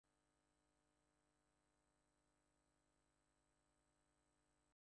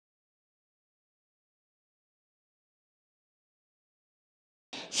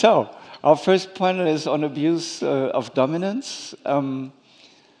So, our first panel is on abuse of dominance. In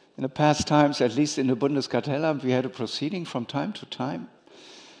the past times, at least in the Bundeskartellamt, we had a proceeding from time to time,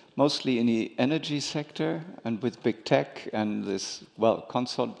 mostly in the energy sector, and with big tech and this, well,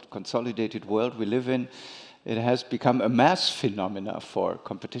 consolidated world we live in, it has become a mass phenomena for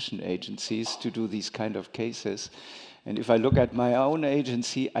competition agencies to do these kind of cases. And if I look at my own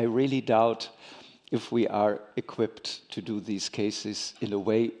agency, I really doubt if we are equipped to do these cases in the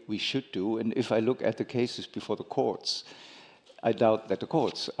way we should do. And if I look at the cases before the courts, I doubt that the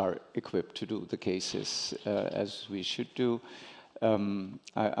courts are equipped to do the cases as we should do.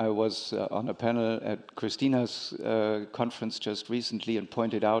 I was on a panel at Christina's conference just recently and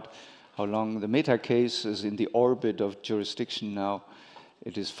pointed out how long the Meta case is in the orbit of jurisdiction now.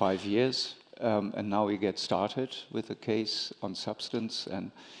 It is 5 years, and now we get started with a case on substance.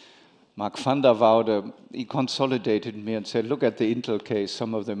 And Mark van der Woude, he consolidated me and said, look at the Intel case,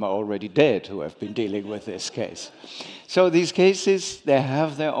 some of them are already dead who have been dealing with this case. So these cases, they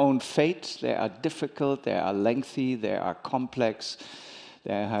have their own fate, they are difficult, they are lengthy, they are complex,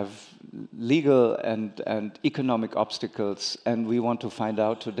 they have legal and economic obstacles, and we want to find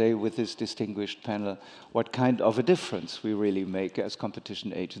out today with this distinguished panel what kind of a difference we really make as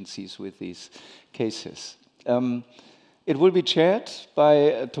competition agencies with these cases. It will be chaired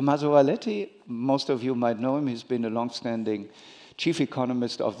by Tommaso Valletti. Most of you might know him. He's been a long-standing chief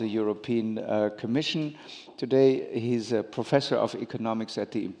economist of the European Commission. Today, he's a professor of economics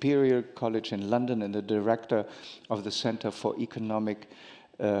at the Imperial College in London and the director of the Center for Economic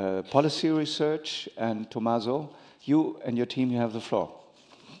Policy Research. And Tommaso, you and your team, you have the floor.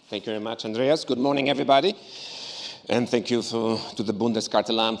 Thank you very much, Andreas. Good morning, everybody. And thank you to the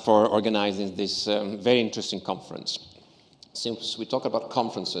Bundeskartellamt for organizing this very interesting conference. Since we talk about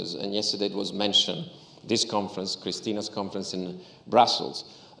conferences, and yesterday it was mentioned, this conference, Christina's conference in Brussels,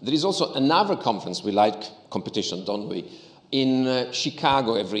 there is also another conference, we like competition, don't we, in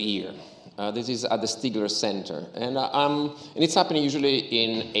Chicago every year. This is at the Stigler Center. And it's happening usually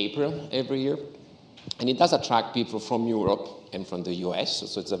in April every year. And it does attract people from Europe and from the US,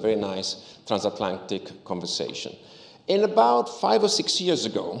 so it's a very nice transatlantic conversation. And about 5 or 6 years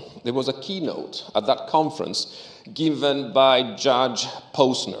ago, there was a keynote at that conference given by Judge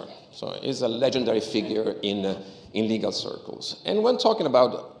Posner. So he's a legendary figure in legal circles. And when talking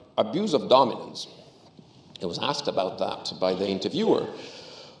about abuse of dominance, he was asked about that by the interviewer.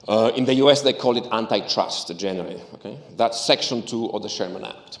 In the US, they call it antitrust generally. Okay? That's Section 2 of the Sherman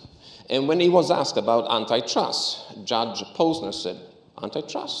Act. And when he was asked about antitrust, Judge Posner said,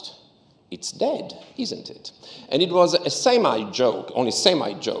 antitrust? It's dead, isn't it? And it was a semi-joke, only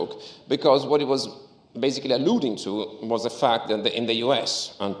semi-joke, because what it was basically alluding to was the fact that in the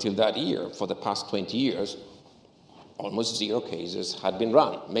US, until that year, for the past 20 years, almost 0 cases had been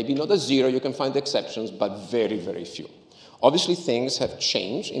run. Maybe not a 0, you can find exceptions, but very, very few. Obviously, things have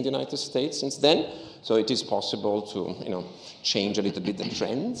changed in the United States since then, so it is possible to change a little bit the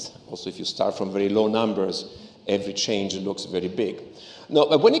trends. Also, if you start from very low numbers, every change looks very big. No,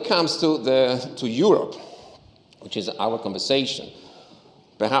 but when it comes to Europe, which is our conversation,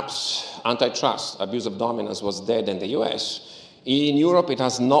 perhaps antitrust, abuse of dominance was dead in the US. In Europe, it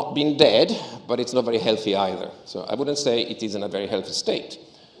has not been dead, but it's not very healthy either. So I wouldn't say it is in a very healthy state.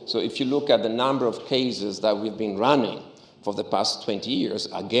 So if you look at the number of cases that we've been running for the past 20 years,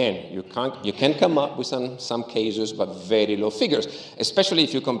 again, you can come up with some cases, but very low figures, especially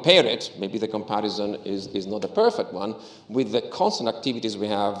if you compare it, maybe the comparison is not a perfect one, with the constant activities we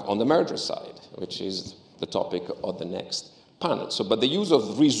have on the merger side, which is the topic of the next panel. So, but the use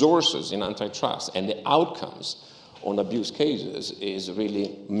of resources in antitrust and the outcomes on abuse cases is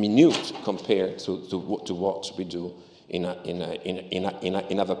really minute compared to what we do in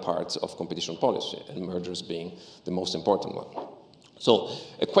other parts of competition policy, and mergers being the most important one. So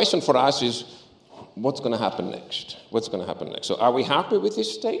a question for us is, what's going to happen next? What's going to happen next? So are we happy with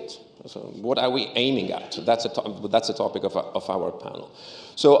this state? So what are we aiming at? That's a topic of our panel.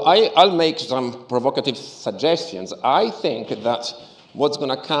 So I'll make some provocative suggestions. I think that what's going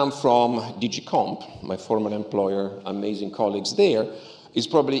to come from DG Comp, my former employer, amazing colleagues there, is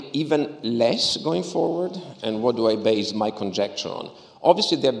probably even less going forward. And what do I base my conjecture on?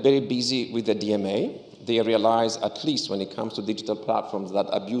 Obviously, they're very busy with the DMA. They realize, at least when it comes to digital platforms, that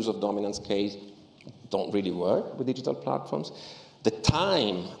abuse of dominance case don't really work with digital platforms. The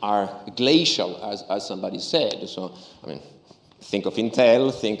time are glacial, as somebody said. So, I mean, think of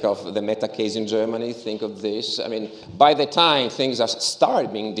Intel, think of the Meta case in Germany, think of this. I mean, by the time things are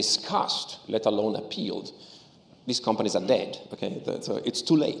started being discussed, let alone appealed, these companies are dead, okay? So it's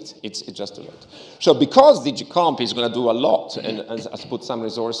too late. It's just too late. So because DG Comp is going to do a lot and has put some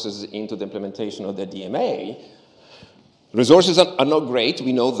resources into the implementation of the DMA, resources are not great,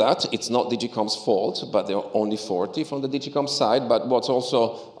 we know that. It's not DG Comp's fault, but there are only 40 from the DG Comp side. But what's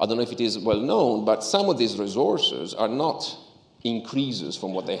also, I don't know if it is well known, but some of these resources are not increases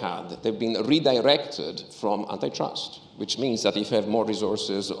from what they had. They've been redirected from antitrust, which means that if you have more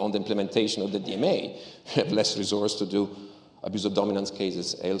resources on the implementation of the DMA, you have less resource to do abuse of dominance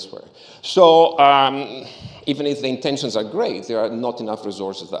cases elsewhere. So even if the intentions are great, there are not enough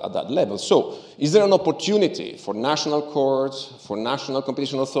resources at that level. So is there an opportunity for national courts, for national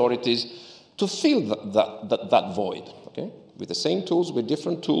competition authorities to fill that void, okay? With the same tools, with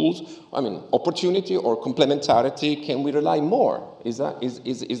different tools? I mean, opportunity or complementarity, can we rely more? Is that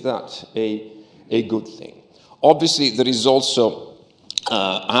a good thing? Obviously, there is also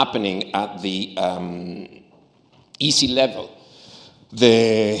happening at the EC level,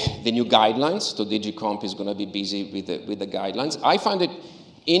 the new guidelines. So DG Comp is going to be busy with the guidelines. I find it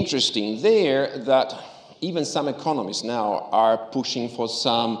interesting there that even some economists now are pushing for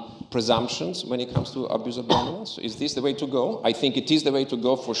some presumptions when it comes to abuse of dominance. Is this the way to go? I think it is the way to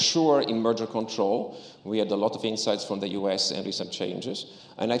go for sure in merger control. We had a lot of insights from the US and recent changes.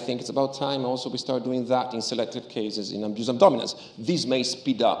 And I think it's about time also we start doing that in selected cases in abuse of dominance. This may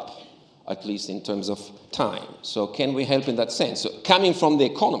speed up, at least in terms of time. So can we help in that sense? So coming from the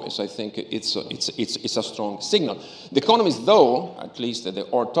economists, I think it's a strong signal. The economists, though, at least the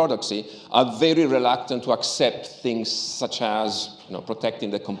orthodoxy, are very reluctant to accept things such as protecting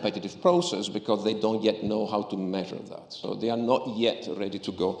the competitive process because they don't yet know how to measure that. So they are not yet ready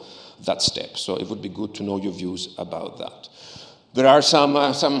to go that step. So it would be good to know your views about that. There are some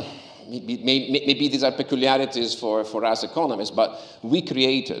maybe these are peculiarities for us economists, but we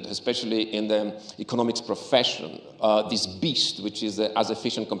created, especially in the economics profession, this beast, which is the as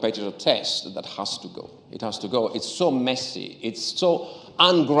efficient competitor test that has to go. It has to go. It's so messy. It's so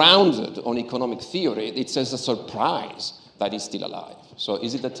ungrounded on economic theory. It's as a surprise that it's still alive. So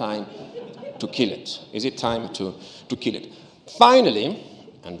is it the time to kill it? Is it time to kill it? Finally,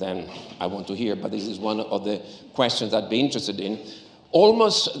 and then I want to hear, but this is one of the questions I'd be interested in,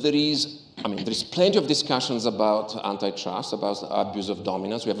 there is plenty of discussions about antitrust, about abuse of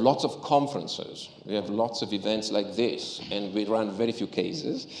dominance. We have lots of conferences. We have lots of events like this, and we run very few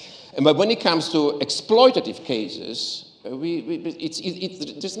cases. But when it comes to exploitative cases,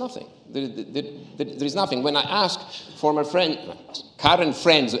 there's nothing. There is nothing. When I ask current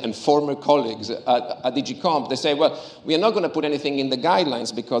friends and former colleagues at DG Comp, they say, well, we are not going to put anything in the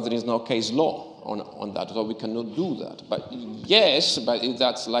guidelines because there is no case law on that, so we cannot do that. But yes, but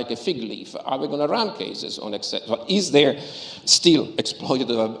that's like a fig leaf. Are we going to run cases on excess? So is there still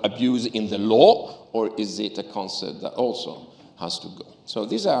exploitative abuse in the law, or is it a concept that also has to go? So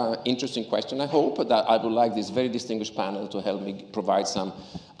these are interesting questions. I hope that I would like this very distinguished panel to help me provide some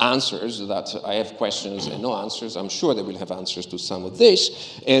answers. That I have questions and no answers. I'm sure they will have answers to some of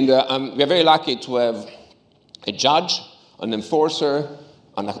this. And we are very lucky to have a judge, an enforcer,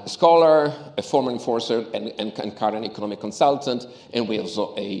 a scholar, a former enforcer, and current economic consultant, and we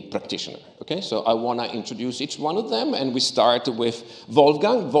also a practitioner. Okay, so I want to introduce each one of them, and we start with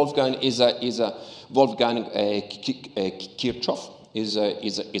Wolfgang. Wolfgang is Wolfgang Kirchhoff is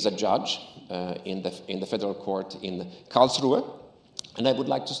a judge in the federal court in Karlsruhe, and I would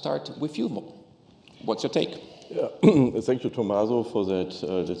like to start with you. What's your take? Yeah. Thank you, Tommaso, for that,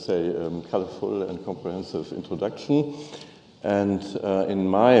 let's say, colorful and comprehensive introduction. And in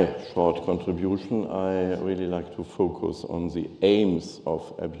my short contribution, I really like to focus on the aims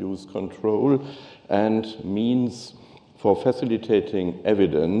of abuse control and means for facilitating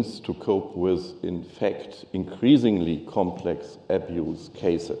evidence to cope with, in fact, increasingly complex abuse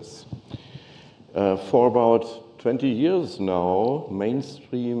cases. For about 20 years now,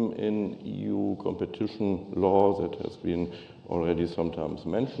 mainstream in EU competition law, that has been already sometimes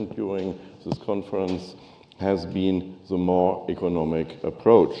mentioned during this conference, has been the more economic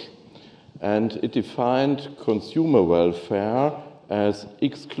approach. And it defined consumer welfare as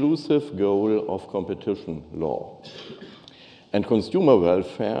exclusive goal of competition law. And consumer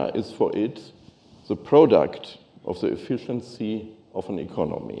welfare is for it the product of the efficiency of an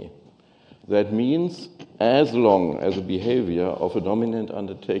economy. That means as long as the behavior of a dominant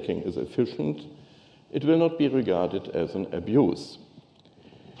undertaking is efficient, it will not be regarded as an abuse.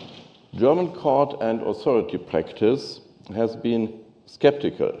 German court and authority practice has been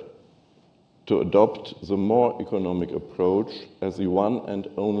skeptical to adopt the more economic approach as the one and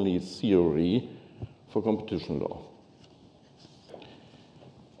only theory for competition law.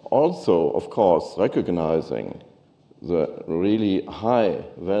 Also, of course, recognizing the really high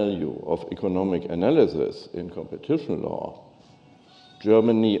value of economic analysis in competition law,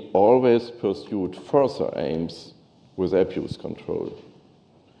 Germany always pursued further aims with abuse control.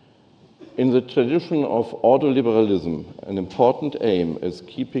 In the tradition of ordoliberalism, an important aim is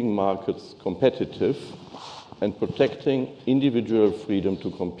keeping markets competitive and protecting individual freedom to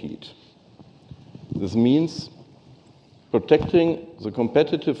compete. This means protecting the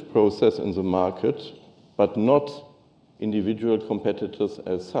competitive process in the market, but not individual competitors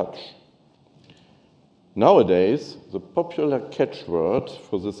as such. Nowadays, the popular catchword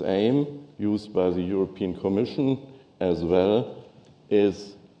for this aim, used by the European Commission as well,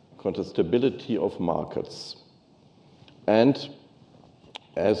 is contestability of markets. And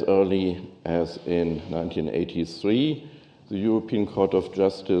as early as in 1983, the European Court of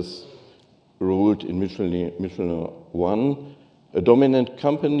Justice ruled in Michelin 1, a dominant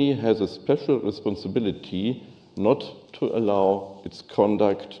company has a special responsibility not to allow its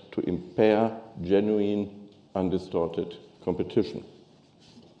conduct to impair genuine, undistorted competition.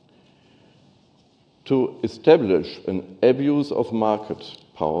 To establish an abuse of market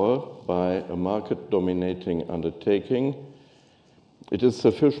power by a market-dominating undertaking, it is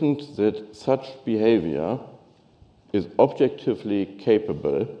sufficient that such behavior is objectively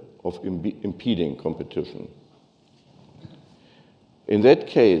capable of impeding competition. In that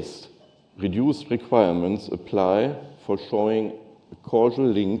case, reduced requirements apply for showing a causal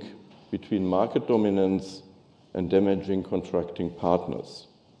link between market dominance and damaging contracting partners.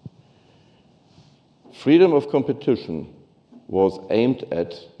 Freedom of competition was aimed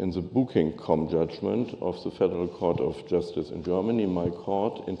at in the Booking.com judgment of the Federal Court of Justice in Germany, my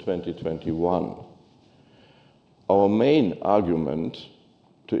court, in 2021. Our main argument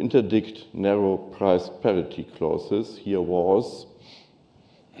to interdict narrow price parity clauses here was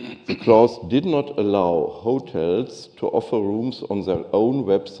the clause did not allow hotels to offer rooms on their own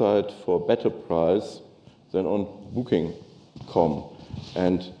website for a better price than on Booking.com,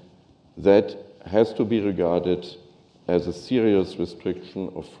 and that has to be regarded as a serious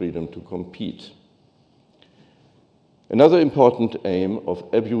restriction of freedom to compete. Another important aim of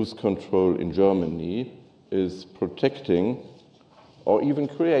abuse control in Germany is protecting or even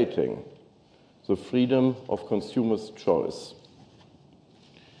creating the freedom of consumers' choice.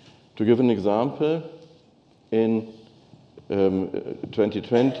 To give an example, in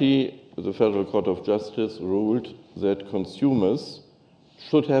 2020, the Federal Court of Justice ruled that consumers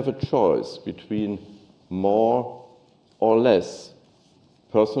should have a choice between more or less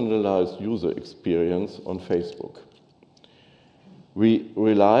personalized user experience on Facebook. We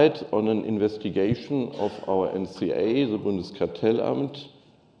relied on an investigation of our NCA, the Bundeskartellamt,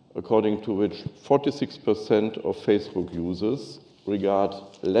 according to which 46% of Facebook users regard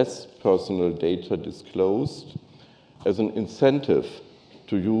less personal data disclosed as an incentive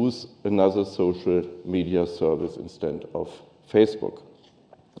to use another social media service instead of Facebook.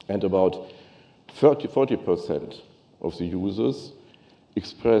 And about 40% of the users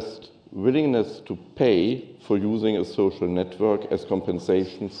expressed willingness to pay for using a social network as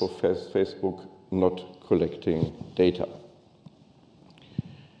compensation for Facebook not collecting data.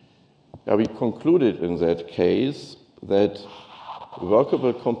 Now, we concluded in that case that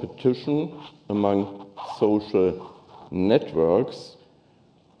workable competition among social networks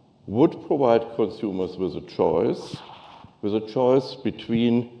would provide consumers with a choice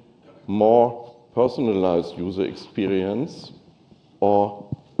between more personalized user experience or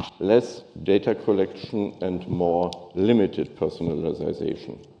less data collection and more limited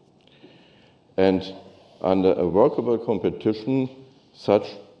personalization. And under a workable competition, such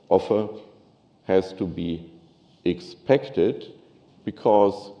offer has to be expected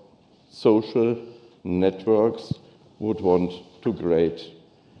because social networks would want to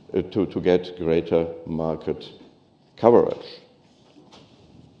get greater market coverage.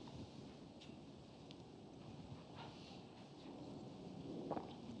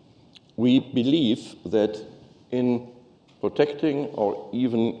 We believe that in protecting or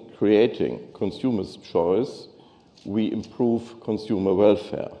even creating consumers' choice, we improve consumer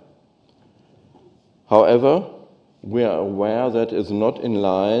welfare. However, we are aware that is not in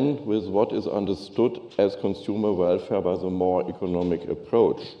line with what is understood as consumer welfare by the more economic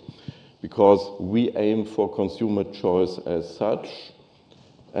approach, because we aim for consumer choice as such,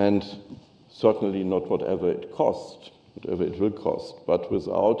 and certainly not whatever it will cost, but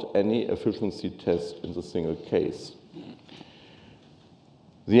without any efficiency test in the single case.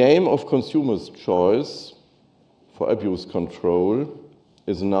 The aim of consumers' choice for abuse control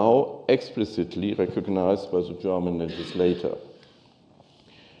is now explicitly recognized by the German legislator.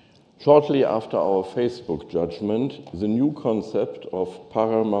 Shortly after our Facebook judgment, the new concept of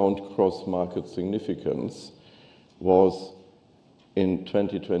paramount cross-market significance was in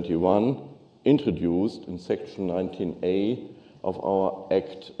 2021 introduced in Section 19A of our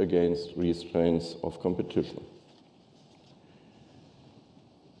Act Against Restraints of Competition.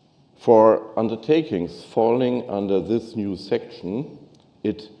 For undertakings falling under this new section,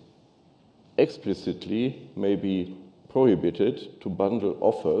 it explicitly may be prohibited to bundle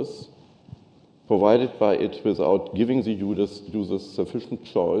offers provided by it without giving the users sufficient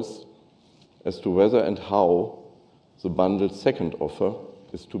choice as to whether and how the bundled second offer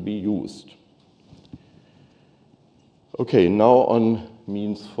is to be used. Okay, now on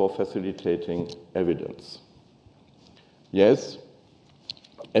means for facilitating evidence. Yes,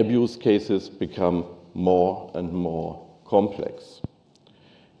 abuse cases become more and more complex.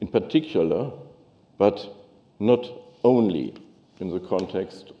 In particular, but not only in the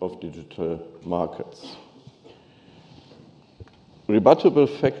context of digital markets. Rebuttable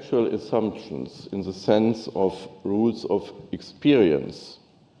factual assumptions in the sense of rules of experience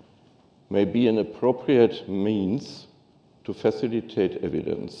may be an appropriate means to facilitate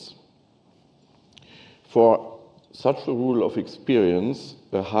evidence. For such a rule of experience,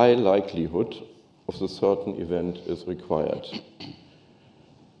 a high likelihood of a certain event is required.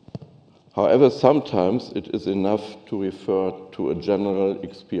 However, sometimes it is enough to refer to a general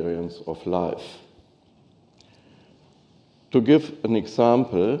experience of life. To give an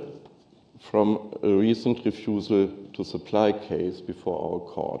example from a recent refusal to supply case before our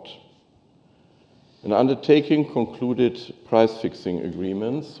court, an undertaking concluded price-fixing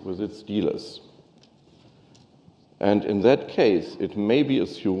agreements with its dealers. And in that case, it may be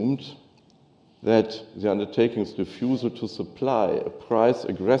assumed that the undertaking's refusal to supply a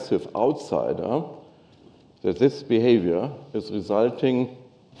price-aggressive outsider, that this behavior is resulting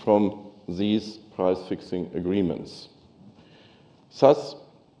from these price-fixing agreements. Thus,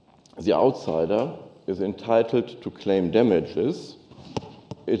 the outsider is entitled to claim damages.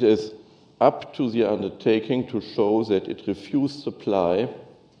 It is up to the undertaking to show that it refused supply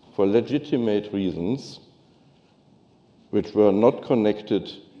for legitimate reasons which were not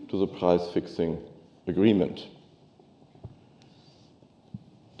connected to the price-fixing agreement.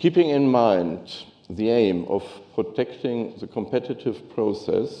 Keeping in mind the aim of protecting the competitive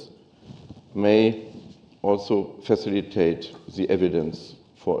process may also facilitate the evidence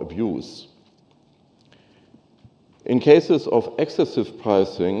for abuse. In cases of excessive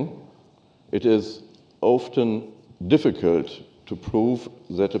pricing, it is often difficult to prove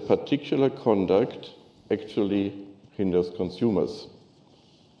that a particular conduct actually hinders consumers.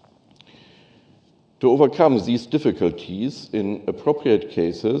 To overcome these difficulties, in appropriate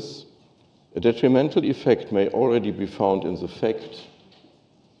cases, a detrimental effect may already be found in the fact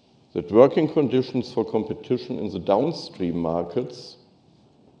that working conditions for competition in the downstream markets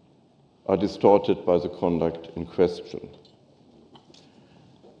are distorted by the conduct in question.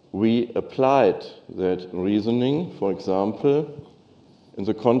 We applied that reasoning, for example, in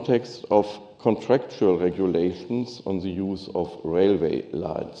the context of contractual regulations on the use of railway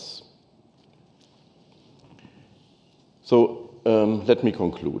lines. So let me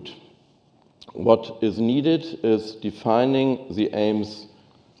conclude. What is needed is defining the aims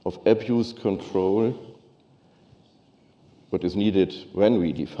of abuse control. What is needed when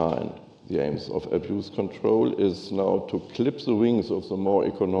we define the aims of abuse control is now to clip the wings of the more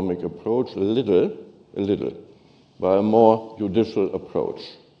economic approach a little, by a more judicial approach.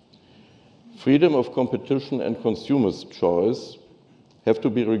 Freedom of competition and consumers' choice have to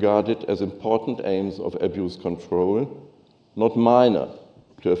be regarded as important aims of abuse control, not minor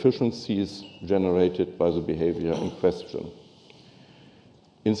to efficiencies generated by the behavior in question.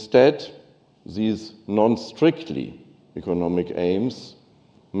 Instead, these non-strictly economic aims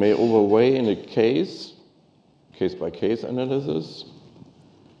may overweigh in a case-by-case analysis,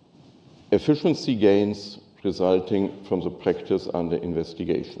 efficiency gains resulting from the practice under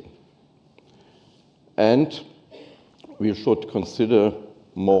investigation. And we should consider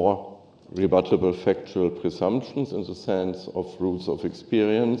more rebuttable factual presumptions in the sense of rules of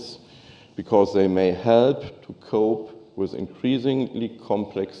experience, because they may help to cope with increasingly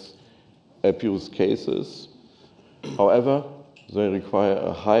complex abuse cases. However, they require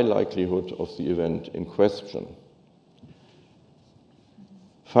a high likelihood of the event in question.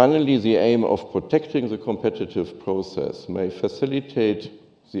 Finally, the aim of protecting the competitive process may facilitate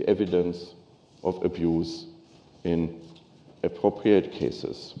the evidence of abuse in appropriate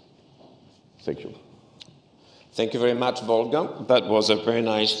cases. Thank you. Thank you very much, Volga. That was a very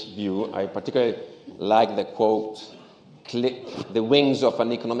nice view. I particularly like the quote clip the wings of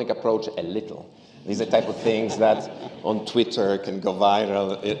an economic approach a little. These are the type of things that on Twitter can go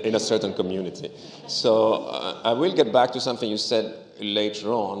viral in a certain community. So I will get back to something you said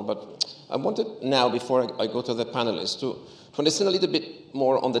later on, but I wanted now, before I go to the panelists, to understand a little bit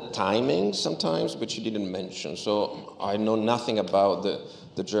more on the timing sometimes, which you didn't mention. So I know nothing about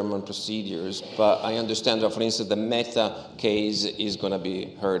the German procedures, but I understand that, for instance, the Meta case is going to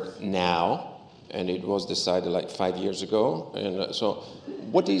be heard now, and it was decided like 5 years ago. And so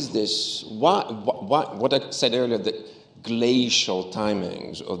what is this? What I said earlier, the glacial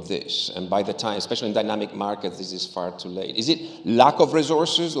timings of this, and by the time, especially in dynamic markets, this is far too late. Is it lack of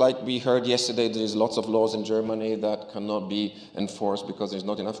resources? Like we heard yesterday, there's lots of laws in Germany that cannot be enforced because there's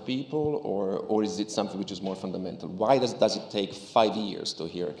not enough people, or is it something which is more fundamental? Why does it take 5 years to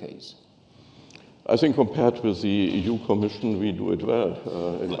hear a case? I think compared with the EU Commission, we do it well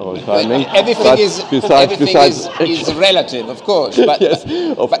in our timing. Everything is relative, of course. But, yes,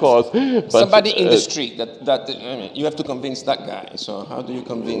 of course. But somebody in the street, I mean, you have to convince that guy. So how do you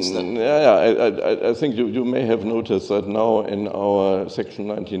convince them? I think you may have noticed that now in our Section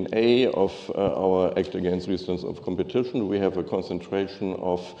 19A of our Act Against Resistance of Competition, we have a concentration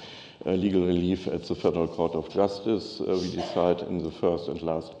of legal relief at the Federal Court of Justice. We decide in the first and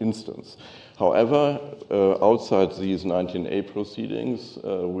last instance. However, outside these 19A proceedings,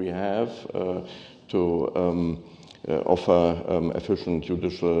 we have to offer efficient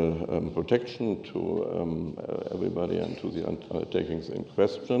judicial protection to everybody and to the undertakings in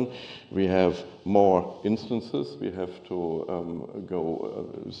question. We have more instances. We have to go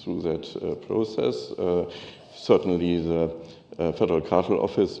through that process. Certainly, the Federal Cartel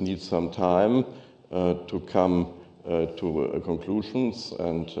Office needs some time to come to conclusions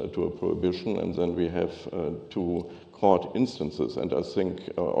and to a prohibition, and then we have 2 court instances. And I think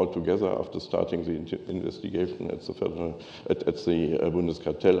altogether, after starting the investigation at the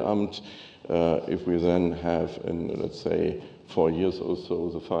Bundeskartellamt, if we then have, in let's say 4 years or so,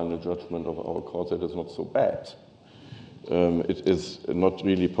 the final judgment of our court, that is not so bad. It is not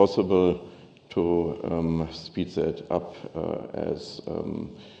really possible to speed that up as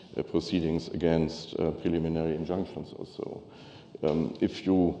proceedings against preliminary injunctions or so.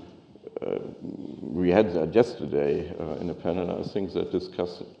 We had that yesterday in a panel, I think, that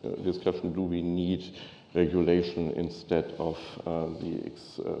discussion, do we need regulation instead of the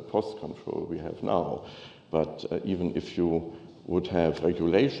ex-post control we have now? But even if you would have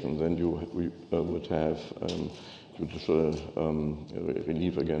regulation, then you would have judicial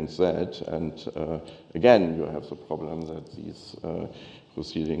relief against that. And again, you have the problem that these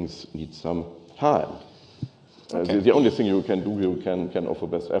proceedings need some time. Okay. The only thing you can do, you can offer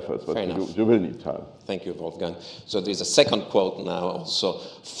best efforts, but you will need time. Thank you, Wolfgang. So there's a second quote now also.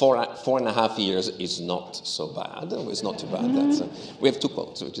 4.5 years is not so bad. It's not too bad. We have 2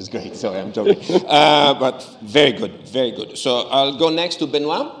 quotes, which is great. Sorry, I'm joking. But very good, very good. So I'll go next to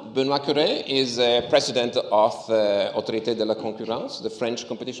Benoît. Benoît Curé is president of Autorité de la Concurrence, the French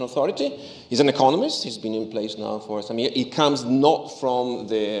competition authority. He's an economist. He's been in place now for some years. He comes not from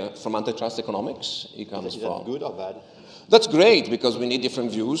antitrust economics. He comes from... Good or bad? That's great, because we need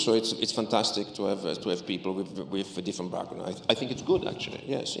different views, so it's fantastic to have people with a different background. I think it's good, actually.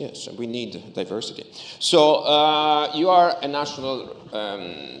 Yes, we need diversity. So you are a national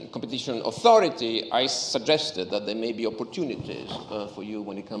competition authority. I suggested that there may be opportunities for you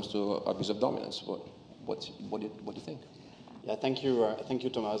when it comes to abuse of dominance. What do you think? Yeah, thank you,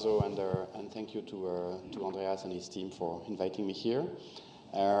 Tommaso, and thank you to Andreas and his team for inviting me here.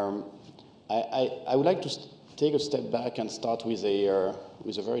 I would like to take a step back and start with a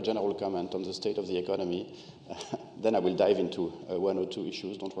very general comment on the state of the economy. Then I will dive into 1 or 2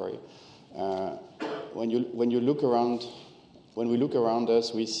 issues. Don't worry. When we look around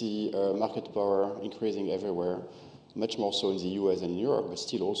us, we see market power increasing everywhere, much more so in the US and in Europe, but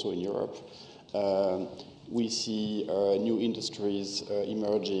still also in Europe. We see new industries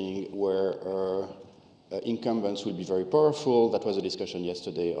emerging where incumbents will be very powerful. That was a discussion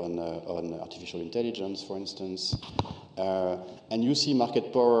yesterday on artificial intelligence, for instance. And you see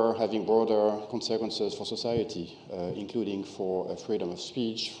market power having broader consequences for society, including for freedom of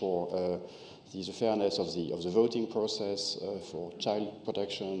speech, for the fairness of the voting process, for child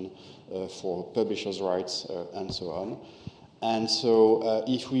protection, for publishers' rights, and so on. And so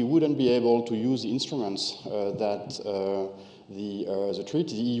if we wouldn't be able to use the instruments that the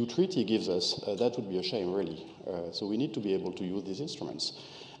EU treaty gives us, that would be a shame, really. So we need to be able to use these instruments.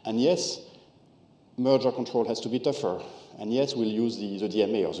 And yes, merger control has to be tougher. And yes, we'll use the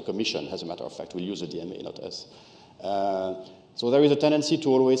DMA, or the Commission, as a matter of fact. We'll use the DMA, not us. So there is a tendency to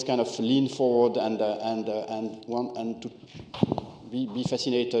always kind of lean forward and to be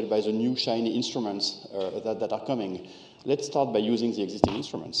fascinated by the new shiny instruments that are coming. Let's start by using the existing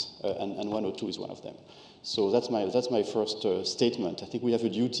instruments, and 102 is one of them. So that's my first statement. I think we have a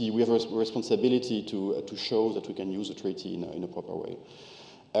duty, we have a responsibility to show that we can use the treaty in a proper way.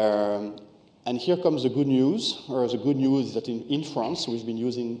 And here comes the good news. The good news is that in France, we've been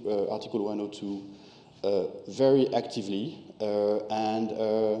using Article 102 very actively, and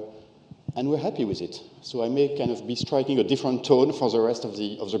we're happy with it. So I may kind of be striking a different tone for the rest of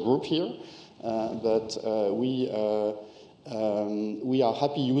the group here, but we are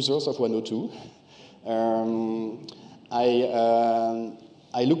happy users of 102.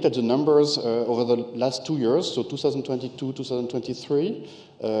 I looked at the numbers over the last 2 years, so 2022, 2023.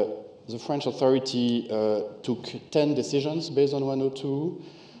 The French authority took 10 decisions based on 102,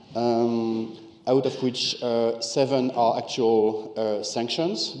 out of which 7 are actual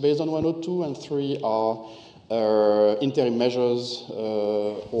sanctions based on 102, and 3 are interim measures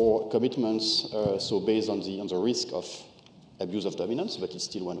or commitments, so based on the risk of abuse of dominance, but it's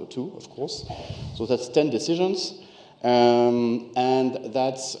still 102, of course. So that's 10 decisions, and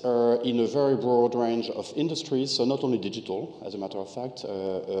that's in a very broad range of industries, so not only digital, as a matter of fact,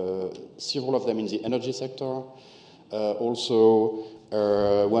 several of them in the energy sector, also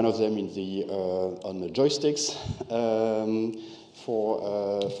one of them in on the joysticks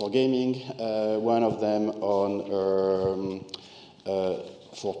for gaming, one of them on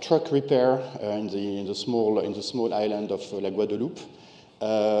for truck repair in the small island of La Guadeloupe,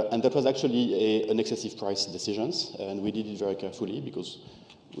 and that was actually an excessive price decisions, and we did it very carefully because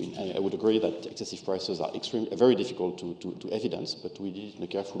I would agree that excessive prices are very difficult to evidence, but we did it in a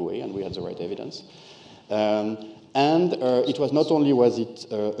careful way, and we had the right evidence. And it was not only was it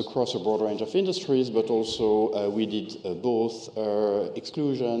across a broad range of industries, but also we did both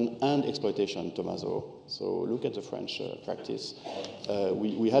exclusion and exploitation, Tommaso. So look at the French practice.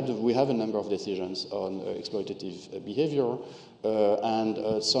 We have a number of decisions on exploitative behavior,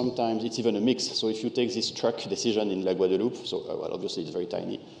 and sometimes it's even a mix. So if you take this truck decision in La Guadeloupe, so well, obviously it's very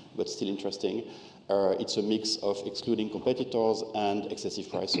tiny, but still interesting. It's a mix of excluding competitors and excessive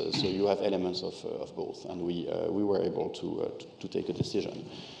prices. So you have elements of both, and we were able to take a decision.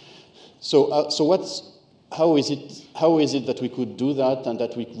 So how is it that we could do that, and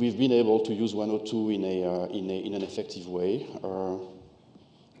that we've been able to use 102 in an effective way?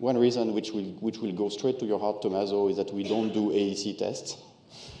 One reason which will go straight to your heart, Tommaso, is that we don't do AEC tests.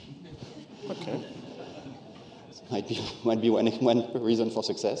 Okay. Might be one reason for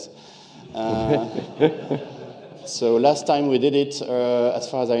success. So last time we did it, as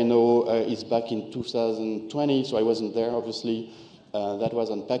far as I know, is back in 2020. So I wasn't there, obviously. That was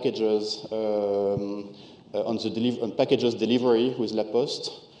on packages, on packages delivery with La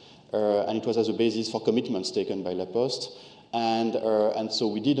Poste, and it was as a basis for commitments taken by La Poste. And so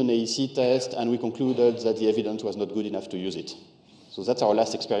we did an AEC test, and we concluded that the evidence was not good enough to use it. So that's our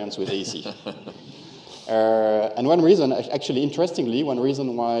last experience with AEC. And one reason, actually interestingly, one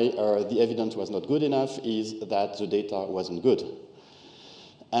reason why the evidence was not good enough is that the data wasn't good.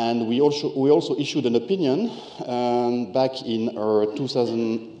 And we also issued an opinion back in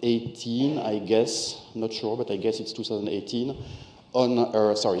 2018, I guess, not sure, but I guess it's 2018,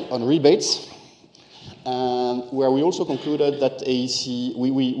 on rebates, where we also concluded that AEC,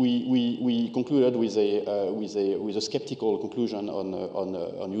 we concluded with a skeptical conclusion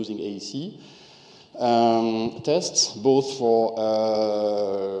on using AEC. Tests, both for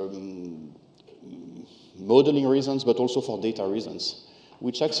modeling reasons, but also for data reasons,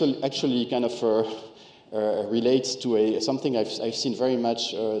 which actually kind of relates to something I've seen very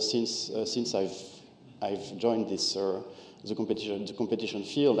much since I've joined this the competition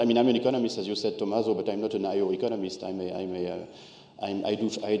field. I mean, I'm an economist, as you said, Tommaso, but I'm not an IO economist. I do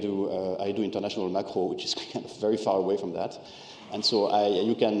international macro, which is kind of very far away from that. And so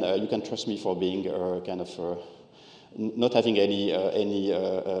you can trust me for being kind of not having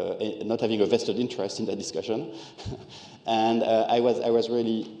not having a vested interest in that discussion. And I was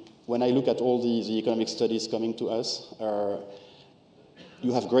really, when I look at all the economic studies coming to us,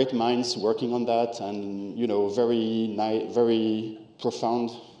 you have great minds working on that, and very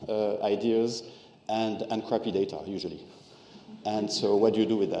profound ideas and crappy data usually. And so what do you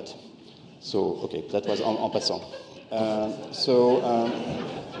do with that? So okay, that was en passant. I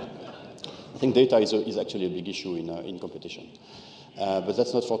think data is actually a big issue in competition, but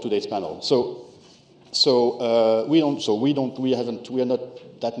that's not for today's panel. We are not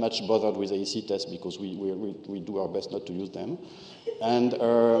that much bothered with AEC tests because we do our best not to use them. And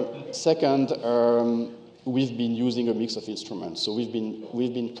second, we've been using a mix of instruments. So we've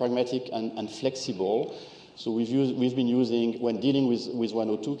been pragmatic and flexible. So we've been using, when dealing with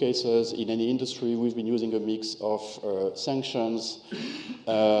 102 cases in any industry, we've been using a mix of sanctions,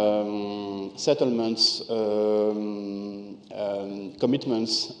 settlements,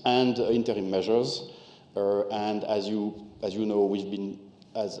 commitments, and interim measures. And as you know, we've been,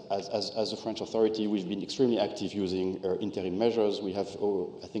 as a French authority, we've been extremely active using interim measures. We have,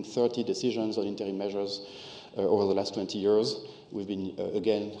 I think, 30 decisions on interim measures over the last 20 years. We've been,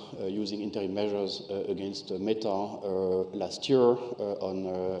 again, using interim measures against Meta last year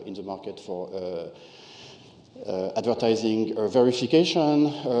in the market for advertising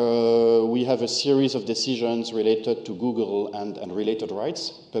verification. We have a series of decisions related to Google and related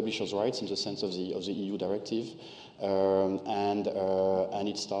rights, publishers' rights in the sense of the EU directive. And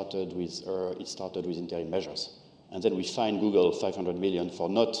it started with interim measures. And then we fined Google 500 million for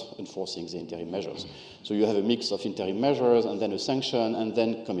not enforcing the interim measures. So you have a mix of interim measures and then a sanction and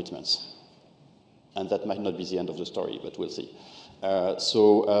then commitments. And that might not be the end of the story, but we'll see.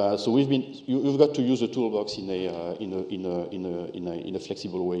 So you've got to use the toolbox in a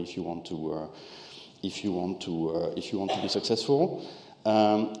flexible way if you want to be successful.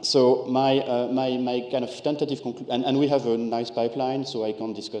 So my kind of tentative conclusion, and we have a nice pipeline, so I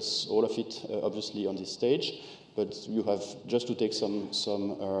can't discuss all of it obviously on this stage. But you have just to take some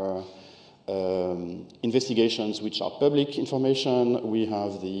investigations which are public information. We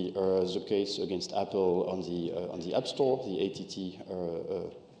have the case against Apple on the App Store, the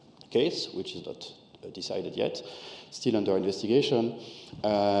ATT case, which is not decided yet, still under investigation.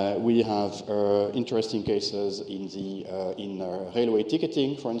 We have interesting cases in railway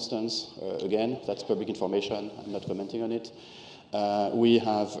ticketing, for instance. Again, that's public information. I'm not commenting on it. We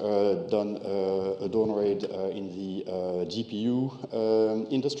have done a dawn raid in the GPU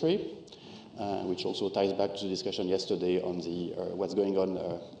industry, which also ties back to the discussion yesterday on the what's going on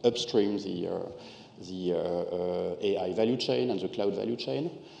upstream, the AI value chain and the cloud value chain.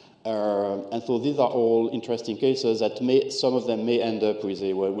 And so these are all interesting cases that some of them may end up with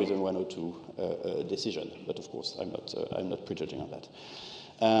a 102 decision. But of course, I'm not prejudging on that.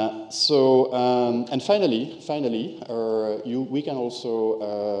 And finally, we can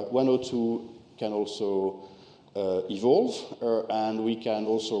also 102 can also evolve, and we can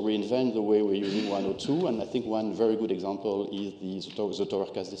also reinvent the way we're using 102. And I think one very good example is the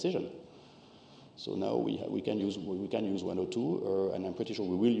Towercast decision. So now we can use 102, and I'm pretty sure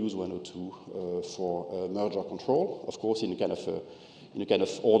we will use 102 for merger control, of course, in a kind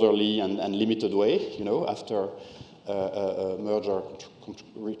of orderly and limited way. You know, after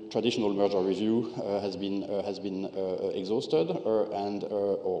traditional merger review has been exhausted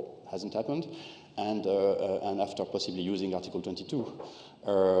or hasn't happened, and after possibly using Article 22,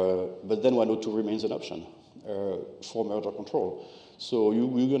 but then 102 remains an option for merger control. So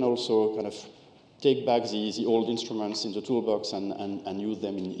you can also kind of take back the old instruments in the toolbox and use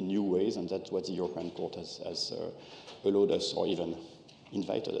them in new ways, and that's what the European Court has allowed us, or even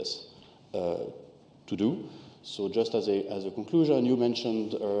invited us to do. So just as a conclusion, you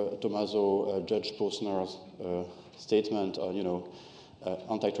mentioned, Tommaso, Judge Posner's statement on,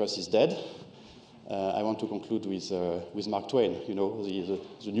 antitrust is dead. I want to conclude with Mark Twain. You know,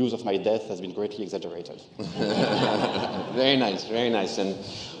 the news of my death has been greatly exaggerated. Very nice, and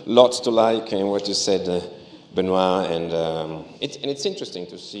lots to like in what you said, Benoit. And it's interesting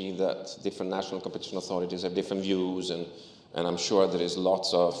to see that different national competition authorities have different views, and I'm sure there is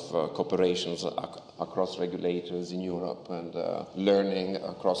lots of cooperations across regulators in Europe and learning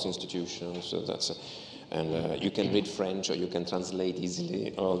across institutions. So and you can read French or you can translate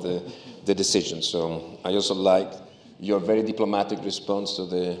easily all the decisions. So I also like your very diplomatic response to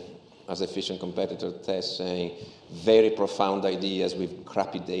the as efficient competitor test, saying very profound ideas with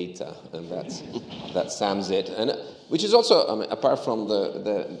crappy data, and that sums it. And which is also, I mean, apart from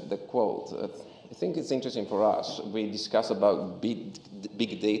the quote, I think it's interesting for us. We discuss about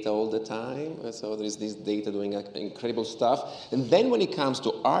big data all the time. So there is this data doing incredible stuff. And then when it comes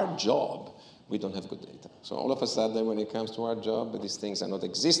to our job, we don't have good data. So all of a sudden, when it comes to our job, these things are not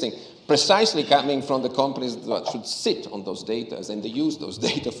existing, precisely coming from the companies that should sit on those data, and they use those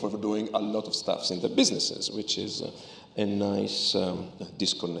data for doing a lot of stuff in their businesses, which is a nice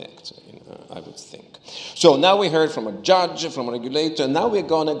disconnect, I would think. So now we heard from a judge, from a regulator, and now we're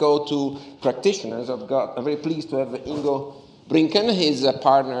going to go to practitioners. I'm very pleased to have Ingo Brinken. He's a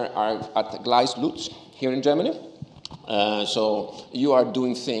partner at Gleis Lutz here in Germany. So you are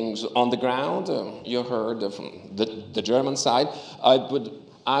doing things on the ground. You heard from the German side. I would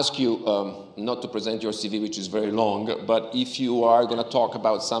ask you not to present your CV, which is very long, but if you are going to talk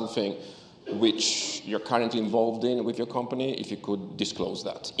about something which you're currently involved in with your company, if you could disclose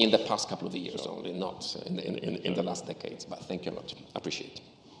that in the past couple of years only, not in the last decades. But thank you a lot. Appreciate it.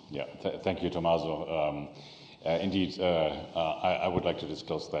 Yeah, thank you, Tommaso. Indeed, I would like to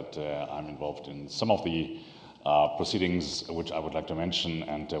disclose that I'm involved in some of the proceedings which I would like to mention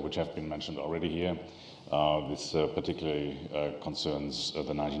and which have been mentioned already here. This particularly concerns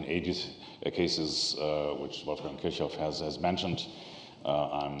the 1980s cases which Wolfgang Kirchhoff has mentioned.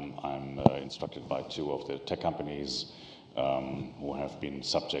 I'm instructed by two of the tech companies who have been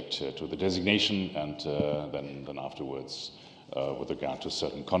subject to the designation, and then afterwards with regard to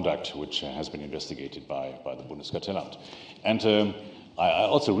certain conduct which has been investigated by the Bundeskartellamt. And I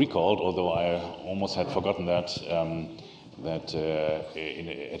also recalled, although I almost had forgotten that, at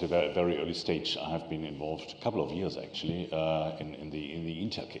a very early stage I have been involved, a couple of years actually, in the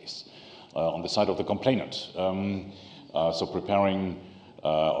Intel case, on the side of the complainant. So preparing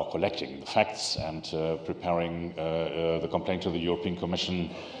or collecting the facts and preparing the complaint to the European Commission.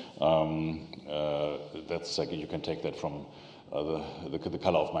 That's you can take that from the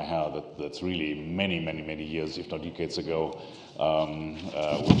color of my hair. That's really many years, if not decades ago,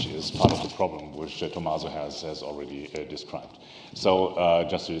 which is part of the problem which Tommaso has already described. So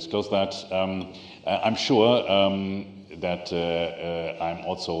just to disclose that, I'm sure that I'm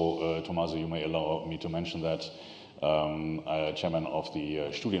also, Tommaso, you may allow me to mention that chairman of the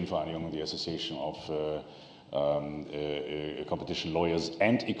Studienvereinigung, the Association of competition lawyers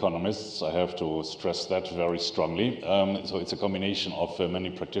and economists. I have to stress that very strongly. So it's a combination of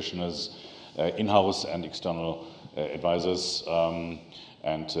many practitioners, in-house and external advisors.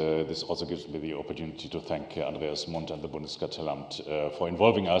 And this also gives me the opportunity to thank Andreas Mund and the Bundeskartellamt for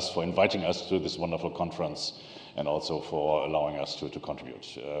involving us, for inviting us to this wonderful conference, and also for allowing us to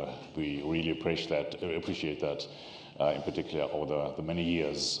contribute. We really appreciate that, in particular over the many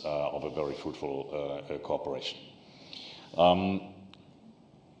years of a very fruitful cooperation.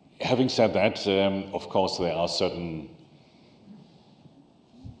 Having said that, of course there are certain,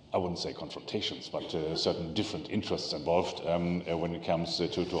 I wouldn't say confrontations, but certain different interests involved when it comes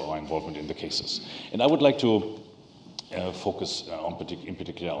to our involvement in the cases. And I would like to focus in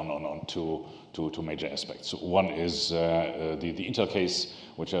particular on two major aspects. One is the Intel case,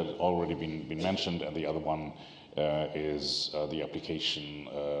 which had already been mentioned, and the other one is the application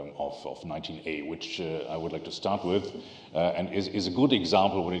of 19A, which I would like to start with, and is a good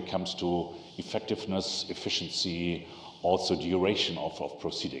example when it comes to effectiveness, efficiency, also duration of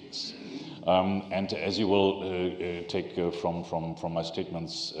proceedings. And as you will take from my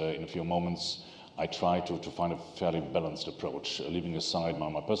statements in a few moments, I try to find a fairly balanced approach, leaving aside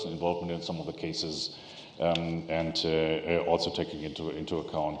my personal involvement in some of the cases, and also taking into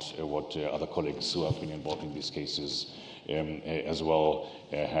account what other colleagues who have been involved in these cases as well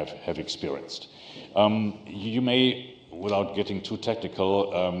have experienced. You may, without getting too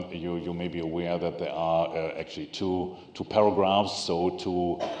technical, you may be aware that there are actually two paragraphs, so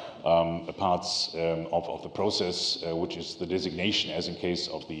two parts of the process, which is the designation, as in case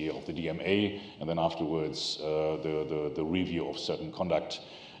of the DMA, and then afterwards the review of certain conduct,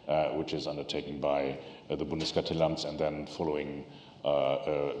 which is undertaken by the Bundeskartellamt, and then following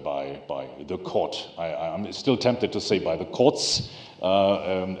by the court. I'm still tempted to say by the courts,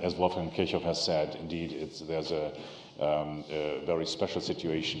 as Wolfgang Kirchhoff has said. Indeed, there's a very special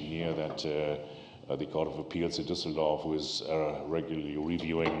situation here that the Court of Appeals in Düsseldorf, who is regularly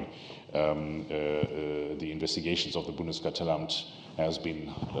reviewing the investigations of the Bundeskartellamt, has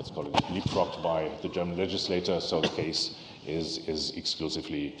been, let's call it, leapfrogged by the German legislator. So the case is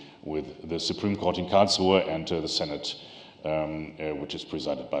exclusively with the Supreme Court in Karlsruhe and the Senate, which is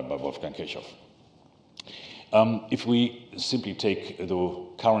presided by Wolfgang Kirchhoff. If we simply take the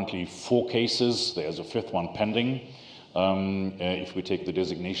currently 4 cases, there's a 5th one pending. If we take the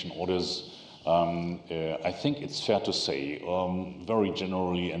designation orders, I think it's fair to say, very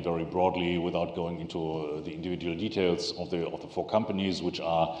generally and very broadly, without going into the individual details of the 4 companies, which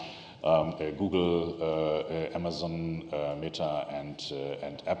are Google, Amazon, Meta,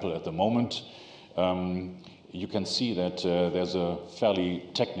 and Apple at the moment. You can see that there's a fairly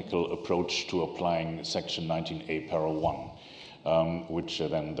technical approach to applying Section 19A Para 1, which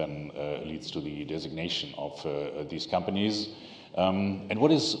then leads to the designation of these companies. And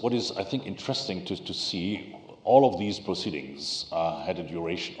what is I think interesting to see, all of these proceedings had a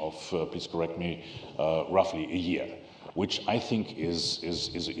duration of, please correct me, roughly a year, which I think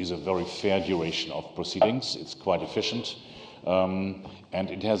is a very fair duration of proceedings. It's quite efficient, and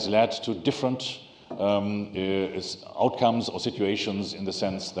it has led to different outcomes or situations, in the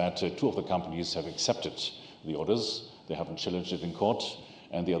sense that 2 of the companies have accepted the orders. They haven't challenged it in court,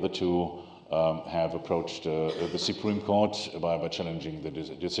 and the other 2 have approached the Supreme Court by challenging the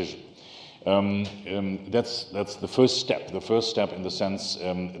decision. That's the first step. The first step in the sense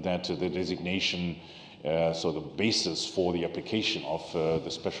that the designation, so the basis for the application of the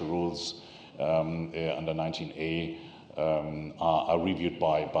special rules under 19A are reviewed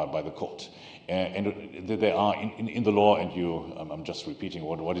by the court. And they are in the law, and I'm just repeating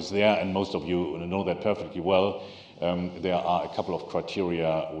what is there, and most of you know that perfectly well. There are a couple of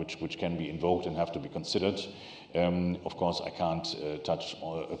criteria which can be invoked and have to be considered. Of course, I can't touch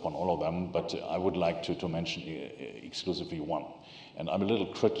upon all of them, but I would like to mention exclusively one. And I'm a little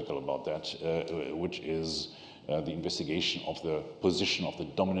critical about that, which is the investigation of the position, of the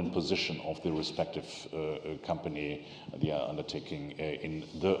dominant position of the respective company they are undertaking in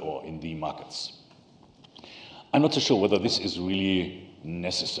the markets. I'm not so sure whether this is really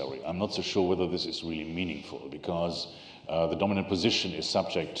necessary. I'm not so sure whether this is really meaningful, because the dominant position is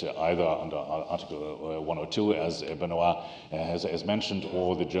subject either under Article 102, as Benoit has mentioned,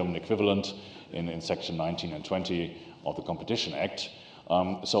 or the German equivalent in Section 19 and 20 of the Competition Act.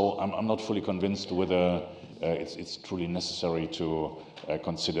 So I'm not fully convinced whether it's truly necessary to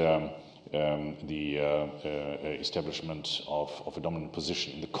consider the establishment of a dominant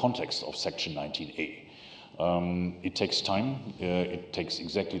position in the context of Section 19A. It takes time. It takes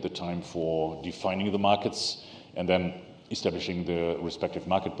exactly the time for defining the markets and then establishing the respective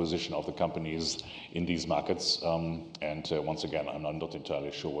market position of the companies in these markets. Once again, I'm not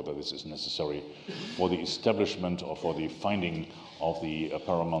entirely sure whether this is necessary for the establishment or for the finding of the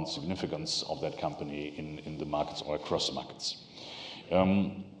paramount significance of that company in the markets or across markets.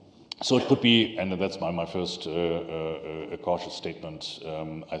 So it could be, and that's my first cautious statement,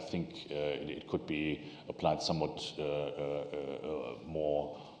 I think it could be applied somewhat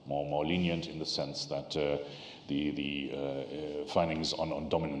more lenient, in the sense that the findings on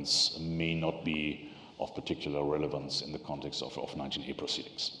dominance may not be of particular relevance in the context of 19A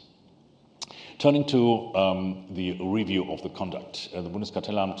proceedings. Turning to the review of the conduct, the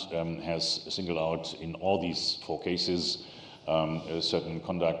Bundeskartellamt has singled out in all these 4 cases a certain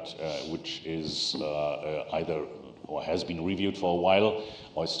conduct which is either or has been reviewed for a while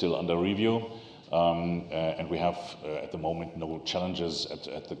or is still under review. And we have at the moment no challenges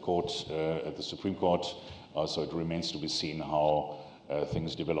at the court, at the Supreme Court, so it remains to be seen how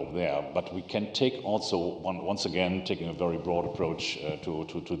things develop there. But we can take also, once again, taking a very broad approach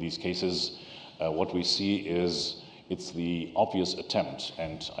to these cases, what we see is it's the obvious attempt,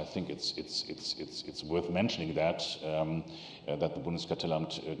 and I think it's worth mentioning that that the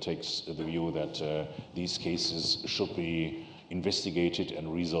Bundeskartellamt takes the view that these cases should be investigated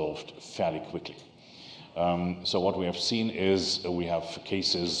and resolved fairly quickly. So what we have seen is we have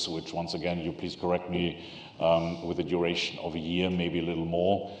cases which, once again, you please correct me, with a duration of a year, maybe a little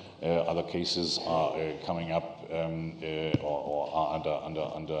more. Other cases are coming up or are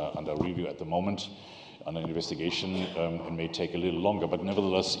under review at the moment, under investigation, and may take a little longer. But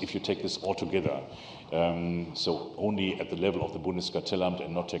nevertheless, if you take this all together, so only at the level of the Bundeskartellamt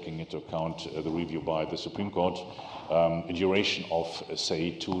and not taking into account the review by the Supreme Court, a duration of,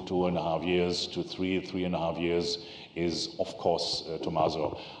 say, 2.5 years to 3.5 years is, of course,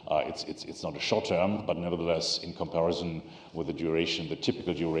 Tommaso, it's not a short term, but nevertheless, in comparison with the duration, the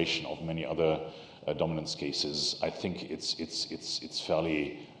typical duration of many other dominance cases, I think it's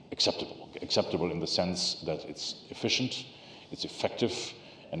fairly acceptable. Acceptable in the sense that it's efficient, it's effective,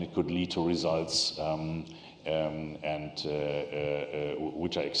 and it could lead to results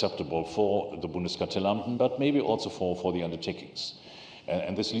which are acceptable for the Bundeskartellamt, but maybe also for the undertakings.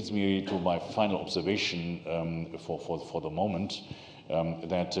 And this leads me to my final observation for the moment,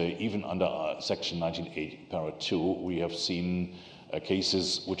 that even under Section 19A, Para 2, we have seen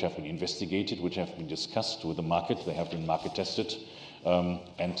cases which have been investigated, which have been discussed with the market, they have been market tested,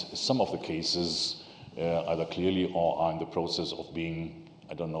 and some of the cases either clearly or are in the process of being,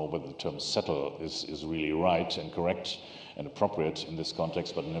 I don't know whether the term settle is really right and correct and appropriate in this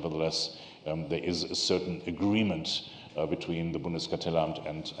context, but nevertheless, there is a certain agreement between the Bundeskartellamt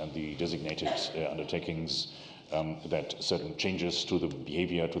and the designated undertakings that certain changes to the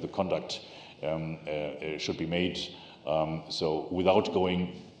behavior, to the conduct should be made. So without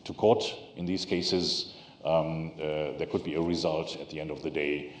going to court in these cases, there could be a result at the end of the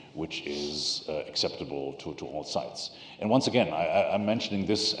day which is acceptable to all sides. And once again, I'm mentioning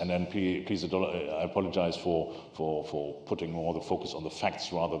this, and then please I apologize for putting more the focus on the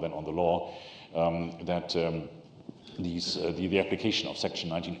facts rather than on the law, that the application of Section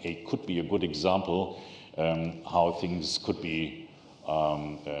 19A could be a good example how things could be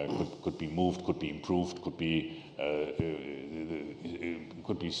could be moved, could be improved, could be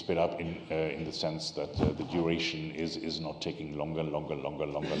sped up in the sense that the duration is not taking longer,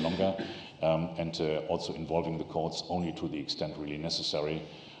 and also involving the courts only to the extent really necessary,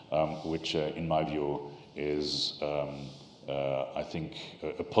 which in my view is, I think,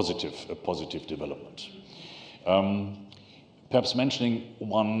 a positive development. Perhaps mentioning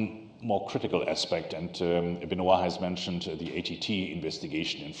one more critical aspect, and Benoit has mentioned the ATT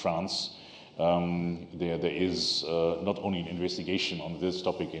investigation in France. There is not only an investigation on this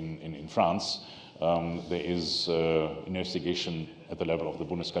topic in France, there is investigation at the level of the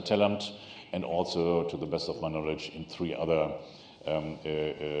Bundeskartellamt, and also, to the best of my knowledge, in 3 other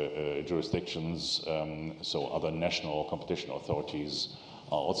jurisdictions, so other national competition authorities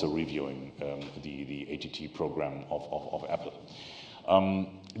are also reviewing the ATT program of Apple.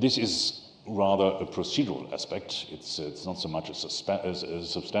 This is rather a procedural aspect. It's not so much a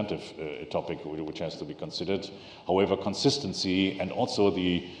substantive topic which has to be considered. However, consistency and also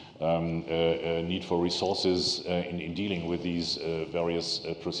the need for resources in dealing with these various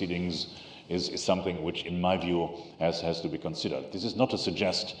proceedings is something which, in my view, has to be considered. This is not to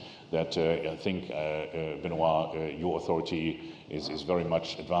suggest that I think, Benoit, your authority is very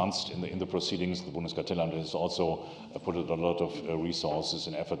much advanced in the proceedings. The Bundeskartellamt has also put a lot of resources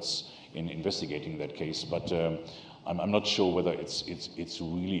and efforts in investigating that case, but I'm not sure whether it's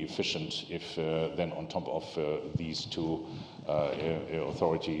really efficient if then on top of these 2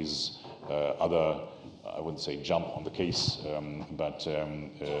 authorities, other, I wouldn't say jump on the case, but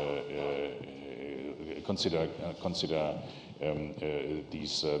consider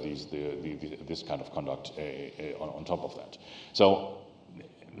this kind of conduct on top of that. So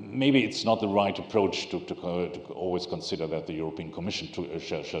maybe it's not the right approach to always consider that the European Commission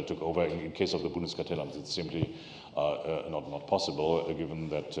shall take over. In case of the Bundeskartellamt, it's simply not possible, given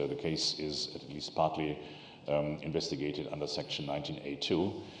that the case is at least partly investigated under Section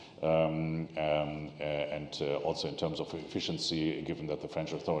 19A2. And also in terms of efficiency, given that the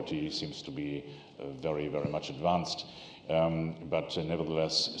French authority seems to be very much advanced. But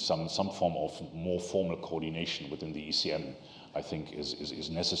nevertheless, some form of more formal coordination within the ECM, I think, is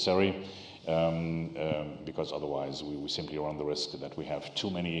necessary, because otherwise we simply run the risk that we have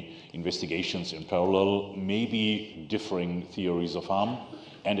too many investigations in parallel, maybe differing theories of harm,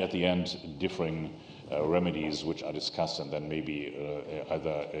 and at the end differing remedies which are discussed and then maybe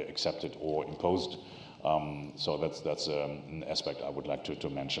either accepted or imposed. So that's an aspect I would like to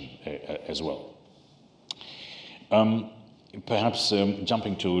mention as well. Perhaps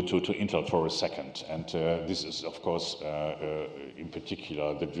jumping to Intel for a second, and this is of course in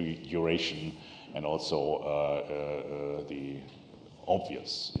particular the duration and also the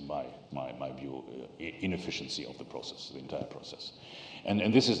obvious, in my view, inefficiency of the process, the entire process.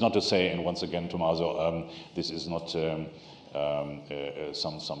 And this is not to say, and once again, Tommaso, this is not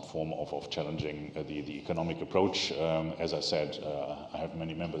some form of challenging the economic approach. As I said, I have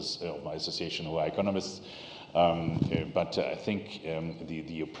many members of my association who are economists, but I think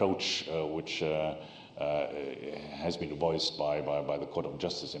the approach which has been voiced by the Court of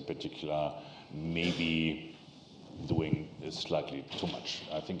Justice in particular may be doing slightly too much.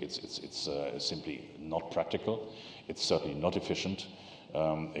 I think it's simply not practical. It's certainly not efficient.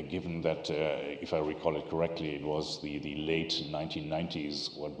 Given that, if I recall it correctly, it was the late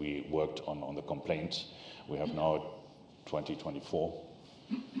 1990s when we worked on the complaint. We have now 2024,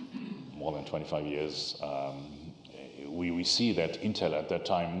 more than 25 years. We see that Intel at that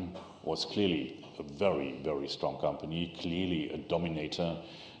time was clearly a very strong company, clearly a dominator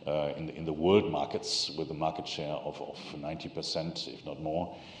in the world markets with a market share of 90%, if not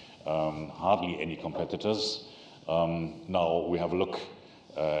more. Hardly any competitors. Now we have a look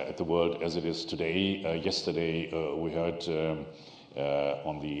at the world as it is today. Yesterday we heard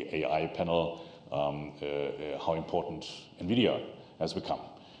on the AI panel how important NVIDIA has become.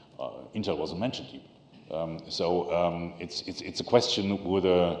 Intel wasn't mentioned even. So it's a question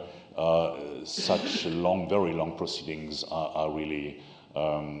whether such very long proceedings are really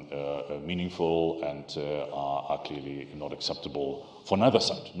meaningful and are clearly not acceptable for neither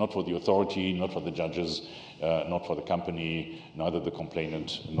side, not for the authority, not for the judges, not for the company, neither the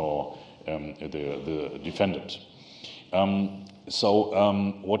complainant nor the defendant. So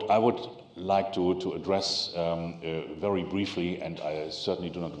what I would like to address very briefly, and I certainly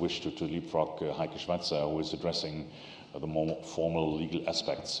do not wish to leapfrog Heike Schweitzer, who is addressing the more formal legal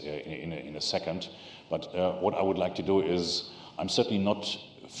aspects in a second, but what I would like to do is, I'm certainly not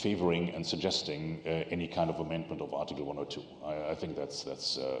favoring and suggesting any kind of amendment of Article 102. I think that's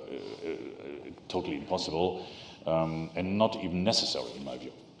totally impossible and not even necessary in my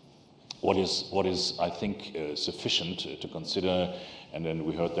view. What is I think sufficient to consider, and then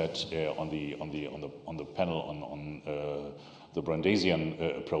we heard that on the panel on the Brandesian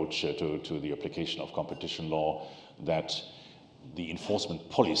approach to the application of competition law, that the enforcement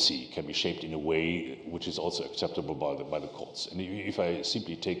policy can be shaped in a way which is also acceptable by the courts. And if I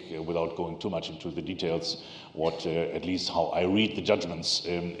simply take, without going too much into the details, what at least how I read the judgments,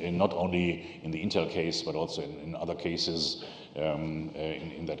 not only in the Intel case, but also in other cases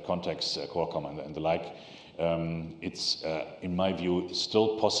in that context, Qualcomm and the like, it's, in my view,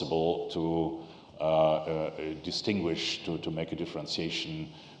 still possible to distinguish, to make a differentiation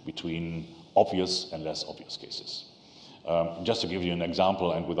between obvious and less obvious cases. Just to give you an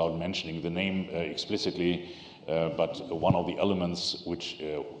example, and without mentioning the name explicitly, but one of the elements which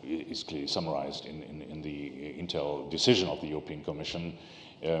is clearly summarized in the Intel decision of the European Commission,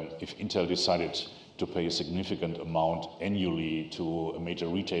 if Intel decided to pay a significant amount annually to a major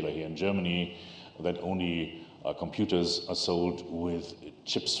retailer here in Germany, that only computers are sold with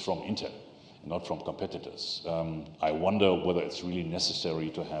chips from Intel, not from competitors. I wonder whether it's really necessary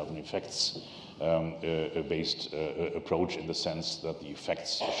to have an effects-based approach, in the sense that the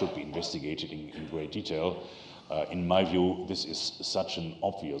effects should be investigated in great detail. In my view, this is such an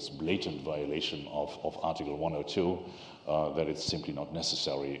obvious, blatant violation of Article 102 that it's simply not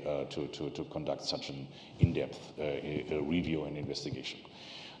necessary to conduct such an in-depth review and investigation.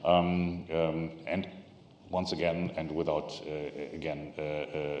 And once again, and without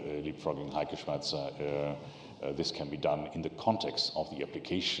leapfrogging Heike Schweizer, this can be done in the context of the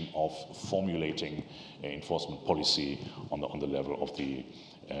application of formulating enforcement policy on the level of the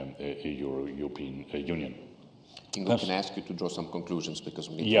European Union. Ingo, can I ask you to draw some conclusions, because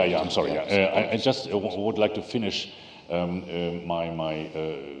we need I'm sorry. I just would like to finish my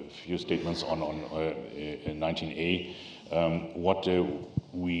few statements on 19A. What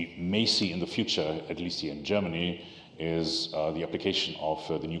we may see in the future, at least here in Germany, is the application of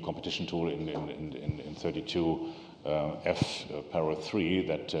the new competition tool in 32F para 3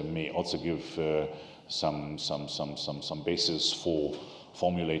 that may also give some basis for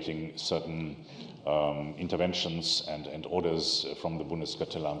formulating certain interventions and orders from the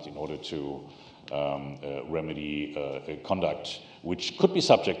Bundeskartellamt in order to remedy conduct which could be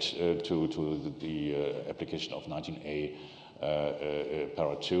subject to the application of 19A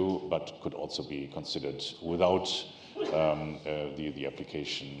para 2, but could also be considered without the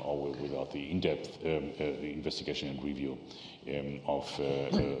application, or without the in-depth investigation and review of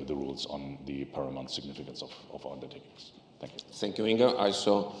the rules on the paramount significance of our undertakings. Thank you. Thank you, Ingo. I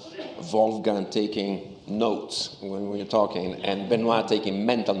saw Wolfgang taking notes when we were talking, and Benoit taking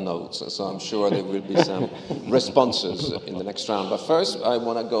mental notes, so I'm sure there will be some responses in the next round. But first, I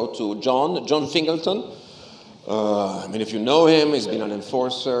want to go to John Fingleton. I mean, if you know him, he's been an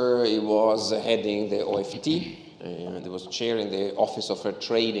enforcer. He was heading the OFT, and he was chairing the Office of Fair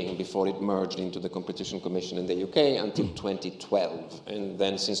Trading before it merged into the Competition Commission in the UK until 2012. And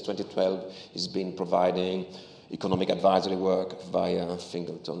then since 2012, he's been providing economic advisory work via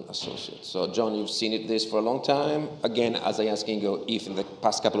Fingleton Associates. So, John, you've seen this for a long time. Again, as I asked Ingo, if in the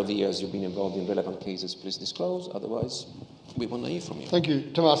past couple of years you've been involved in relevant cases, please disclose. Otherwise, we want to hear from you. Thank you,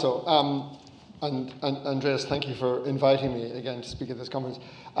 Tommaso. And Andreas, thank you for inviting me again to speak at this conference.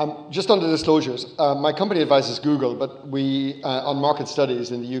 Just on the disclosures, my company advises Google, but we on market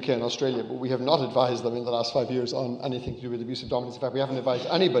studies in the UK and Australia, but we have not advised them in the last 5 years on anything to do with abusive dominance. In fact, we haven't advised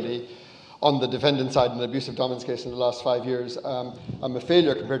anybody on the defendant side in an abusive dominance case in the last 5 years. I'm a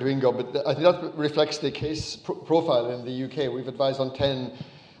failure compared to Ingo, but I think that reflects the case profile in the UK. We've advised on 10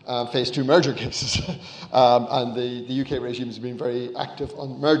 phase 2 merger cases, and the UK regime has been very active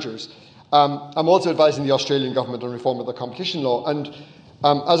on mergers. I'm also advising the Australian government on reform of the competition law, and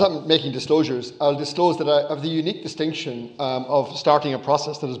as I'm making disclosures, I'll disclose that I have the unique distinction of starting a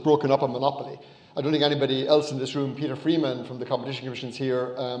process that has broken up a monopoly. I don't think anybody else in this room, Peter Freeman from the Competition Commission is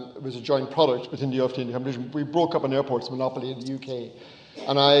here, it was a joint product between the OFT and the Competition. We broke up an airports monopoly in the UK.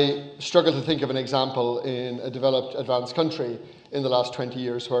 And I struggle to think of an example in a developed, advanced country in the last 20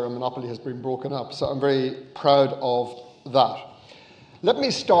 years where a monopoly has been broken up. So I'm very proud of that. Let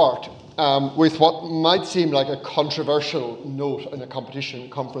me start with what might seem like a controversial note in a competition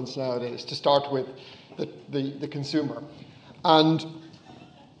conference nowadays, to start with the consumer. And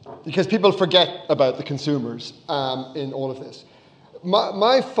because people forget about the consumers in all of this.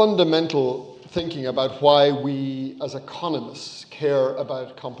 My fundamental thinking about why we as economists care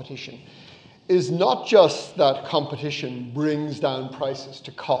about competition is not just that competition brings down prices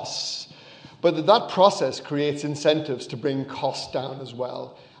to costs, but that process creates incentives to bring costs down as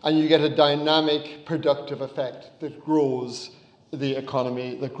well. And you get a dynamic, productive effect that grows the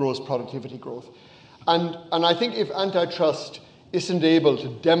economy, that grows productivity growth. And I think if antitrust isn't able to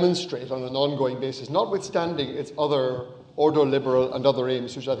demonstrate on an ongoing basis, notwithstanding its other ordoliberal and other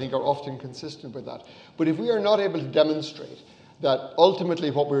aims, which I think are often consistent with that, but if we are not able to demonstrate that ultimately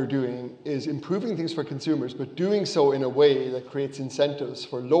what we're doing is improving things for consumers, but doing so in a way that creates incentives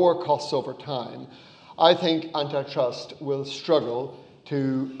for lower costs over time, I think antitrust will struggle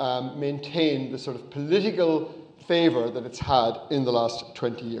to maintain the sort of political favor that it's had in the last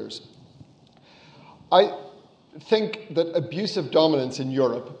 20 years. I think that abusive dominance in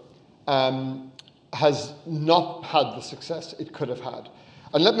Europe has not had the success it could have had.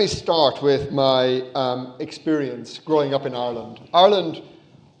 And let me start with my experience growing up in Ireland. Ireland,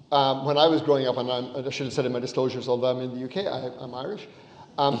 when I was growing up, and I should have said in my disclosures, although I'm in the UK, I'm Irish,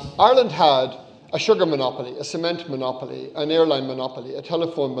 Ireland had a sugar monopoly, a cement monopoly, an airline monopoly, a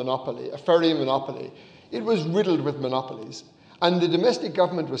telephone monopoly, a ferry monopoly. It was riddled with monopolies. And the domestic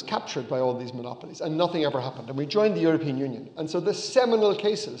government was captured by all these monopolies, and nothing ever happened. And we joined the European Union. And so the seminal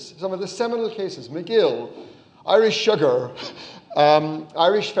cases, some of the seminal cases, McGill, Irish Sugar,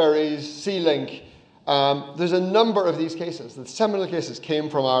 Irish Ferries, Sea-Link, there's a number of these cases. The seminal cases came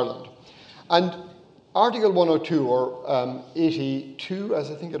from Ireland. And Article 102, or 82, as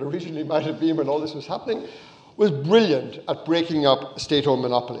I think it originally might have been when all this was happening, was brilliant at breaking up state-owned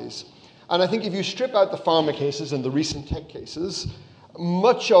monopolies. And I think if you strip out the pharma cases and the recent tech cases,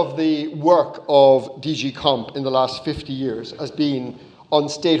 much of the work of DG Comp in the last 50 years has been on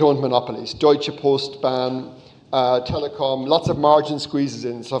state-owned monopolies. Deutsche Post ban, telecom, lots of margin squeezes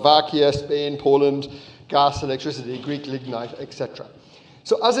in Slovakia, Spain, Poland, gas, electricity, Greek lignite, etc.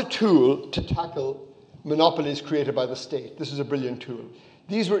 So as a tool to tackle monopolies created by the state, this is a brilliant tool.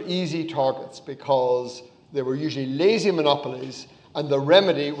 These were easy targets because they were usually lazy monopolies, and the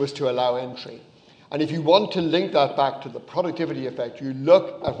remedy was to allow entry. And if you want to link that back to the productivity effect, you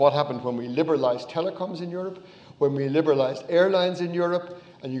look at what happened when we liberalized telecoms in Europe, when we liberalized airlines in Europe,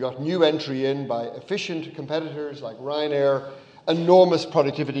 and you got new entry in by efficient competitors like Ryanair, enormous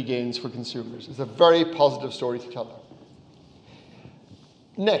productivity gains for consumers. It's a very positive story to tell there.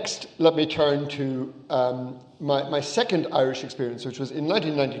 Next, let me turn to my second Irish experience, which was in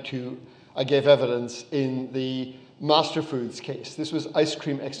 1992. I gave evidence in the Master Foods case. This was ice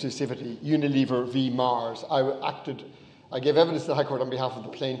cream exclusivity, Unilever v. Mars. I gave evidence to the High Court on behalf of the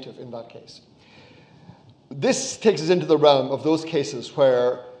plaintiff in that case. This takes us into the realm of those cases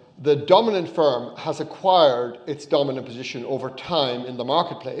where the dominant firm has acquired its dominant position over time in the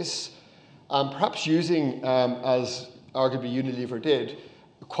marketplace, perhaps using, as arguably Unilever did,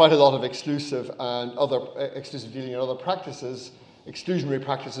 quite a lot of exclusive dealing and other practices, exclusionary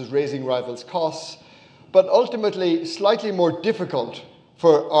practices, raising rivals' costs, but ultimately slightly more difficult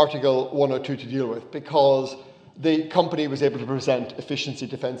for Article 102 to deal with because the company was able to present efficiency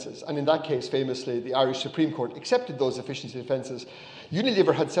defences. And in that case, famously, the Irish Supreme Court accepted those efficiency defences.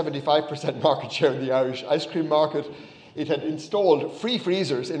 Unilever had 75% market share in the Irish ice cream market. It had installed free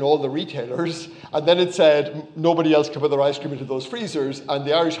freezers in all the retailers, and then it said nobody else could put their ice cream into those freezers, and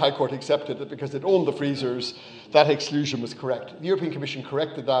the Irish High Court accepted it because it owned the freezers. That exclusion was correct. The European Commission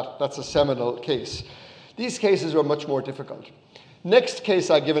corrected that. That's a seminal case. These cases were much more difficult. Next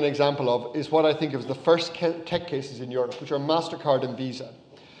case I give an example of is what I think of as the first tech cases in Europe, which are MasterCard and Visa.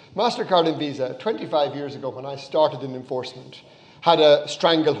 MasterCard and Visa, 25 years ago when I started in enforcement, had a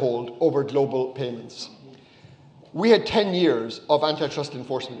stranglehold over global payments. We had 10 years of antitrust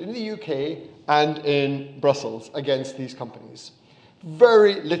enforcement in the UK and in Brussels against these companies.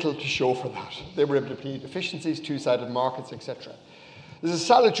 Very little to show for that. They were able to plead efficiencies, two-sided markets, etc. There's a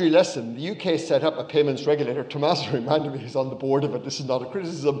salutary lesson. The UK set up a payments regulator. Tommaso reminded me he's on the board of it. This is not a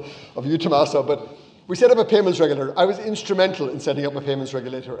criticism of you, Tommaso, but we set up a payments regulator. I was instrumental in setting up a payments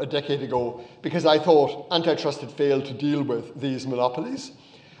regulator a decade ago because I thought antitrust had failed to deal with these monopolies.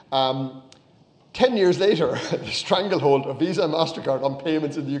 10 years later, the stranglehold of Visa and MasterCard on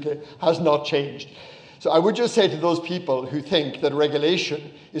payments in the UK has not changed. So I would just say to those people who think that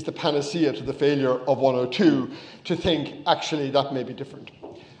regulation is the panacea to the failure of 102 to think actually that may be different.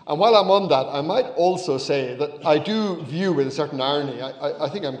 And while I'm on that, I might also say that I do view with a certain irony, I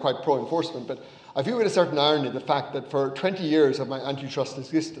think I'm quite pro-enforcement, but I view with a certain irony the fact that for 20 years of my antitrust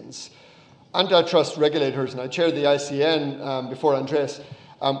existence, antitrust regulators, and I chaired the ICN before Andres,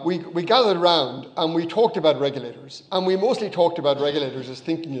 we gathered around and we talked about regulators. And we mostly talked about regulators as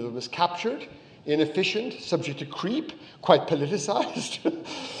thinking of them as captured inefficient, subject to creep, quite politicized.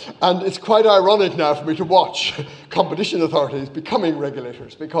 And it's quite ironic now for me to watch competition authorities becoming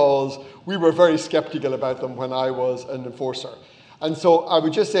regulators, because we were very skeptical about them when I was an enforcer. And so I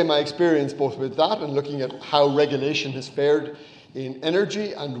would just say my experience both with that and looking at how regulation has fared in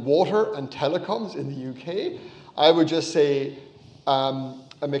energy and water and telecoms in the UK, I would just say,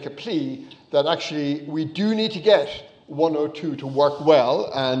 and make a plea that actually we do need to get 102 to work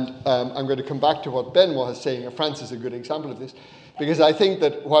well. And I'm going to come back to what Benoit was saying, and France is a good example of this, because I think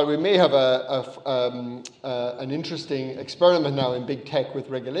that while we may have an interesting experiment now in big tech with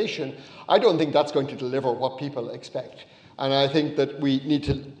regulation, I don't think that's going to deliver what people expect. And I think that we need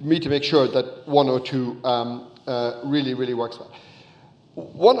to make sure that 102 really, really works well.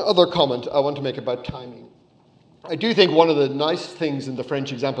 One other comment I want to make about timing. I do think one of the nice things in the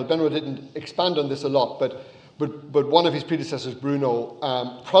French example, Benoit didn't expand on this a lot, but one of his predecessors,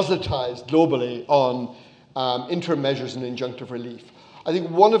 Bruno, proselytized globally on interim measures and injunctive relief. I think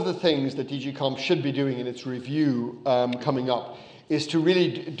one of the things that DG Comp should be doing in its review coming up is to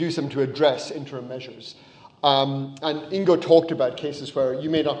really do something to address interim measures. And Ingo talked about cases where you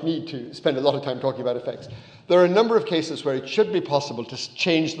may not need to spend a lot of time talking about effects. There are a number of cases where it should be possible to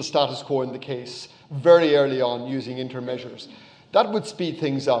change the status quo in the case very early on using interim measures. That would speed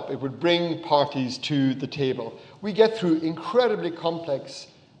things up. It would bring parties to the table. We get through incredibly complex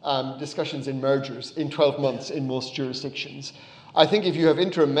discussions in mergers in 12 months in most jurisdictions. I think if you have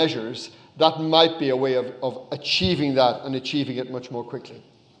interim measures, that might be a way of achieving that and achieving it much more quickly.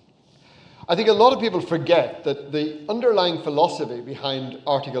 I think a lot of people forget that the underlying philosophy behind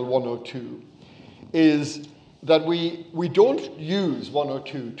Article 102 is that we don't use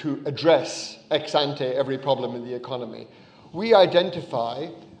 102 to address ex ante every problem in the economy. We identify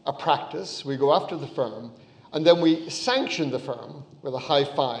a practice, we go after the firm, and then we sanction the firm with a high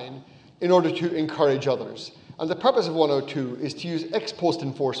fine in order to encourage others. And the purpose of 102 is to use ex post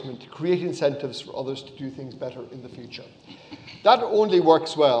enforcement to create incentives for others to do things better in the future. That only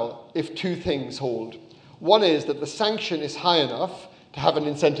works well if two things hold. One is that the sanction is high enough to have an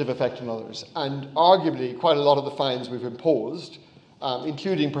incentive effect on others. And arguably, quite a lot of the fines we've imposed,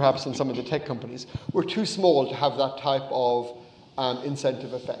 including perhaps on some of the tech companies, were too small to have that type of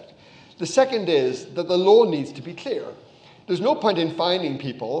incentive effect. The second is that the law needs to be clear. There's no point in fining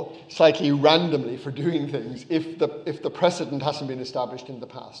people slightly randomly for doing things if the precedent hasn't been established in the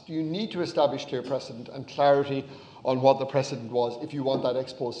past. You need to establish clear precedent and clarity on what the precedent was if you want that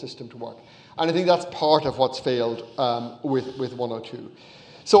ex post system to work. And I think that's part of what's failed with 102.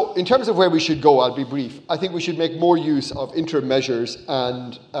 So in terms of where we should go, I'll be brief. I think we should make more use of interim measures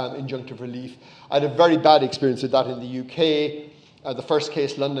and injunctive relief. I had a very bad experience with that in the UK. The first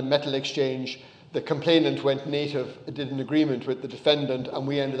case, London Metal Exchange, the complainant went native, did an agreement with the defendant, and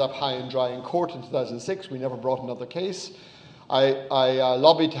we ended up high and dry in court in 2006. We never brought another case. I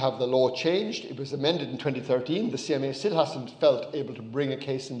lobbied to have the law changed. It was amended in 2013. The CMA still hasn't felt able to bring a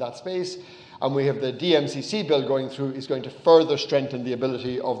case in that space. And we have the DMCC bill going through is going to further strengthen the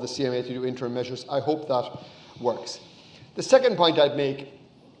ability of the CMA to do interim measures. I hope that works. The second point I'd make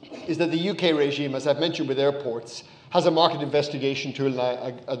is that the UK regime, as I've mentioned with airports, has a market investigation tool.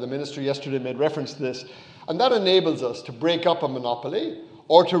 And the minister yesterday made reference to this. And that enables us to break up a monopoly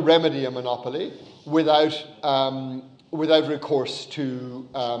or to remedy a monopoly without recourse to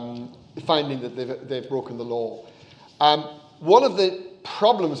finding that they've broken the law. One of the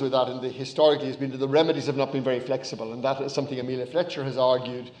problems with that historically has been that the remedies have not been very flexible, and that is something Amelia Fletcher has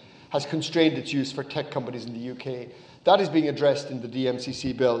argued has constrained its use for tech companies in the UK. That is being addressed in the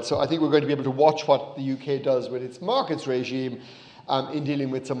DMCC bill, so I think we're going to be able to watch what the UK does with its markets regime in dealing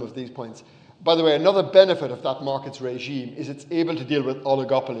with some of these points. By the way, another benefit of that markets regime is it's able to deal with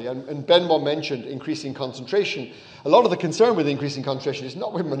oligopoly. And Benoit mentioned increasing concentration. A lot of the concern with increasing concentration is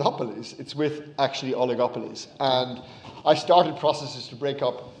not with monopolies, it's with actually oligopolies. And I started processes to break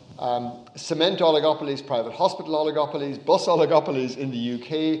up cement oligopolies, private hospital oligopolies, bus oligopolies in the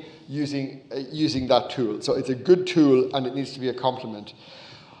UK using that tool. So it's a good tool and it needs to be a complement.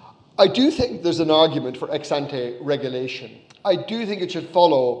 I do think there's an argument for ex-ante regulation. I do think it should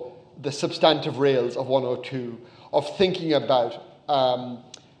follow the substantive rails of 102, of thinking about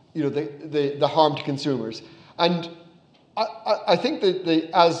the harm to consumers. And I think that the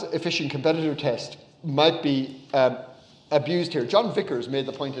as efficient competitor test might be abused here. John Vickers made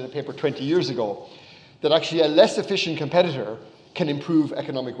the point in a paper 20 years ago that actually a less efficient competitor can improve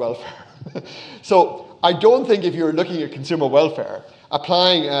economic welfare. So I don't think if you're looking at consumer welfare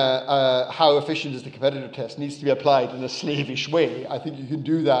applying how efficient is the competitor test needs to be applied in a slavish way. I think you can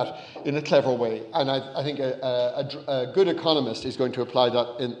do that in a clever way. And I think a good economist is going to apply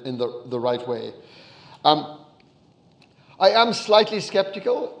that in the right way. I am slightly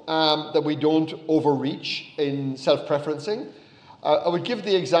skeptical that we don't overreach in self-preferencing. I would give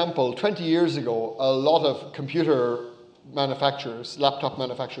the example, 20 years ago, a lot of computer manufacturers, laptop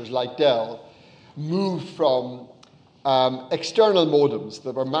manufacturers like Dell, moved from external modems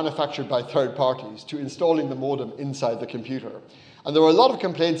that were manufactured by third parties to installing the modem inside the computer. And there were a lot of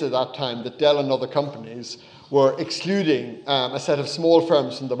complaints at that time that Dell and other companies were excluding a set of small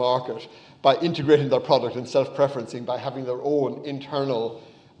firms from the market by integrating their product and self-preferencing by having their own internal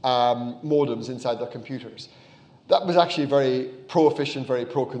modems inside their computers. That was actually very pro-efficient, very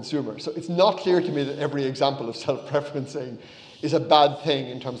pro-consumer. So it's not clear to me that every example of self-preferencing is a bad thing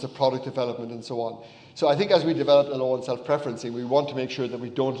in terms of product development and so on. So I think as we develop the law on self-preferencing, we want to make sure that we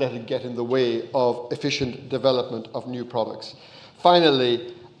don't let it get in the way of efficient development of new products.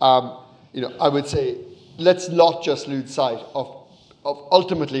 Finally, I would say let's not just lose sight of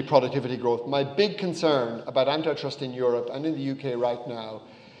ultimately productivity growth. My big concern about antitrust in Europe and in the UK right now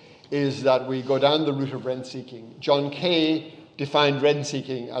is that we go down the route of rent-seeking. John Kay defined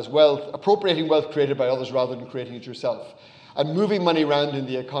rent-seeking as wealth, appropriating wealth created by others rather than creating it yourself. And moving money around in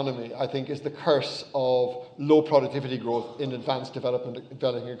the economy, I think, is the curse of low productivity growth in advanced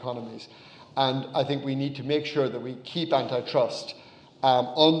developing economies. And I think we need to make sure that we keep antitrust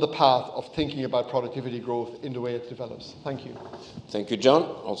on the path of thinking about productivity growth in the way it develops. Thank you. Thank you, John.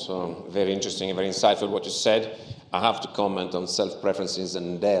 Also very interesting and very insightful what you said. I have to comment on self-preferences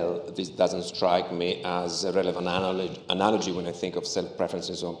and Dell. This doesn't strike me as a relevant analogy when I think of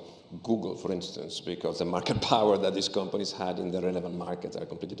self-preferences of Google, for instance, because the market power that these companies had in the relevant markets are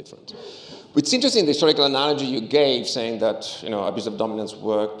completely different. It's interesting, the historical analogy you gave, saying that abuse of dominance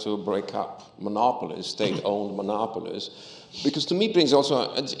worked to break up monopolies, state-owned monopolies, because to me brings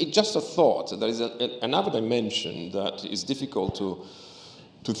also, it's just a thought. There is another dimension that is difficult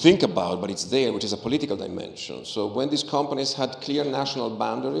to think about, but it's there, which is a political dimension. So when these companies had clear national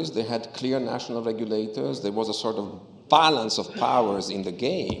boundaries, they had clear national regulators, there was a sort of balance of powers in the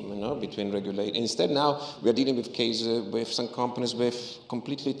game, between regulators. Instead, now we are dealing with cases with some companies which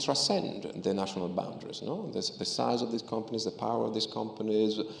completely transcend the national boundaries. The size of these companies, the power of these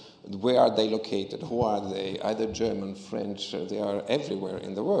companies, where are they located, who are they, either German, French, they are everywhere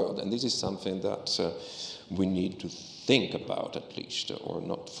in the world. And this is something that we need to think about at least, or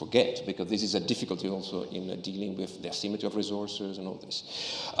not forget, because this is a difficulty also in dealing with the asymmetry of resources and all this.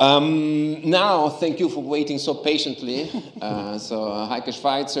 Now, thank you for waiting so patiently. So Heike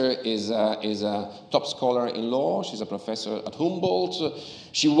Schweitzer is a top scholar in law. She's a professor at Humboldt.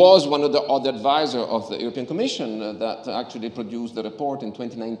 She was one of the other advisors of the European Commission that actually produced the report in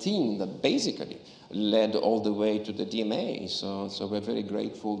 2019 that basically led all the way to the DMA. So we're very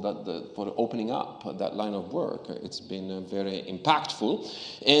grateful that for opening up that line of work. It's been very impactful.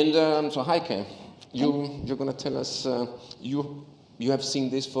 And so Heike, you're going to tell us, you have seen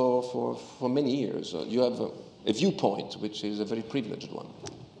this for many years. You have a viewpoint, which is a very privileged one.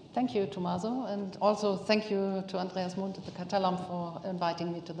 Thank you, Tommaso, and also thank you to Andreas Mundt at the Kartellamt for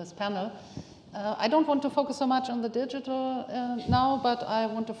inviting me to this panel. I don't want to focus so much on the digital now, but I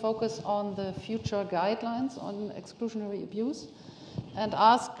want to focus on the future guidelines on exclusionary abuse and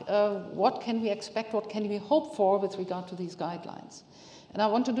ask what can we expect, what can we hope for with regard to these guidelines. And I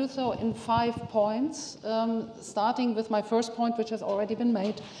want to do so in 5 points, starting with my first point, which has already been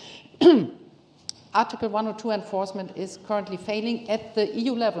made. Article 102 enforcement is currently failing at the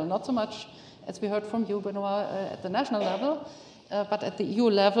EU level, not so much, as we heard from you, Benoit, at the national level, but at the EU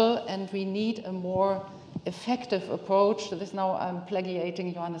level, and we need a more effective approach to this. Now I'm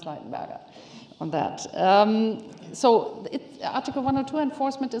plagiating Johannes Leitenberger on that. So Article 102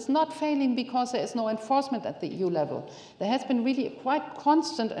 enforcement is not failing because there is no enforcement at the EU level. There has been really quite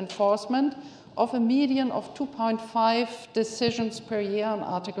constant enforcement of a median of 2.5 decisions per year on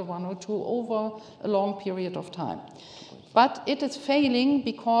Article 102 over a long period of time. But it is failing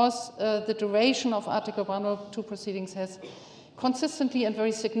because the duration of Article 102 proceedings has consistently and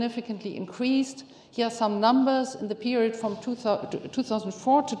very significantly increased. Here are some numbers. In the period from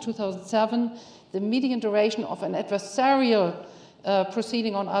 2004 to 2007, the median duration of an adversarial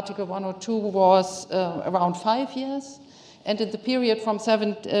proceeding on Article 102 was around 5 years. And in the period from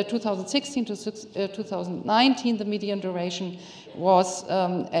 2016 to 2019, the median duration was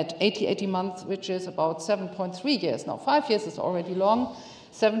at 80 months, which is about 7.3 years. Now, 5 years is already long.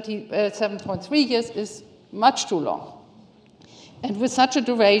 7.3 years is much too long. And with such a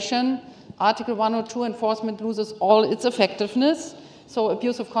duration, Article 102 enforcement loses all its effectiveness. So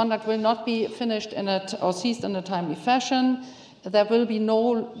abusive conduct will not be finished or ceased in a timely fashion. There will be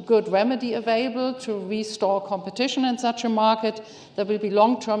no good remedy available to restore competition in such a market. There will be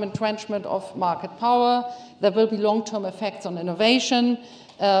long-term entrenchment of market power. There will be long-term effects on innovation.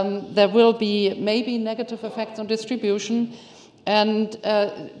 There will be maybe negative effects on distribution. And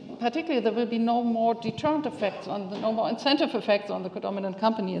particularly, there will be no more deterrent effects, no more incentive effects on the dominant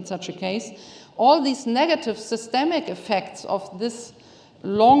company in such a case. All these negative systemic effects of this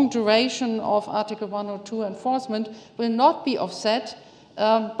long duration of Article 102 enforcement will not be offset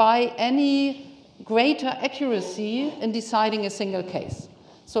by any greater accuracy in deciding a single case.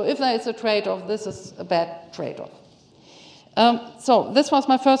 So if there is a trade-off, this is a bad trade-off. So this was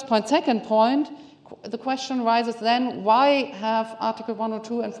my first point. Second point, the question rises then, why have Article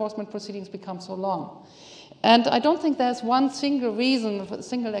 102 enforcement proceedings become so long? And I don't think there's one single reason,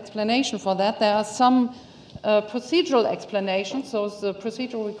 single explanation for that. There are some procedural explanations. So the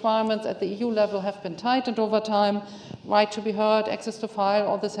procedural requirements at the EU level have been tightened over time. Right to be heard, access to file,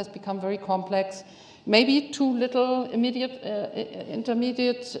 all this has become very complex. Maybe too little intermediate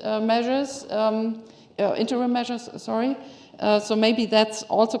measures, interim measures, sorry. So maybe that's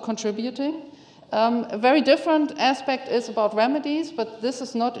also contributing. A very different aspect is about remedies, but this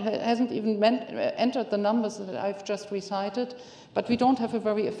is not, hasn't even entered the numbers that I've just recited. But we don't have a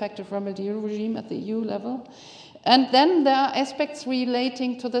very effective remedial regime at the EU level. And then there are aspects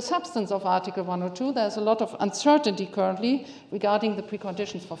relating to the substance of Article 102. There's a lot of uncertainty currently regarding the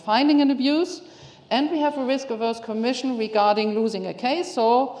preconditions for finding an abuse. And we have a risk-averse commission regarding losing a case.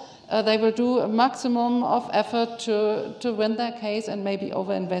 So they will do a maximum of effort to win their case and maybe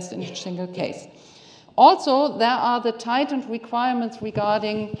overinvest in each single case. Also, there are the tightened requirements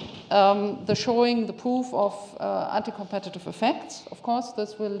regarding the showing, the proof of anti-competitive effects. Of course,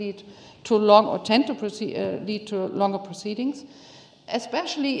 this will lead to long, or tend to lead to longer proceedings,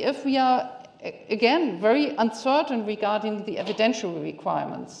 especially if we are, again, very uncertain regarding the evidentiary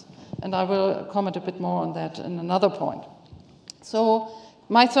requirements. And I will comment a bit more on that in another point. So,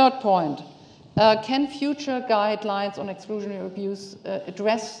 my third point. Can future guidelines on exclusionary abuse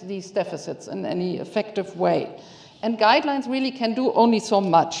address these deficits in any effective way? And guidelines really can do only so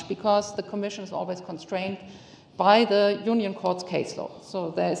much because the Commission is always constrained by the Union Court's case law.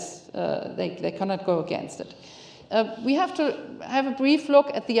 So they cannot go against it. We have to have a brief look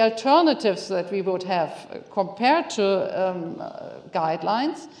at the alternatives that we would have compared to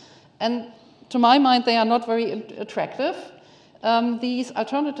guidelines. And to my mind, they are not very attractive. These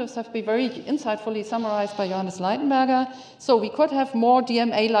alternatives have been very insightfully summarized by Johannes Leitenberger. So we could have more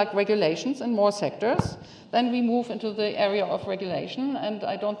DMA-like regulations in more sectors. Then we move into the area of regulation. And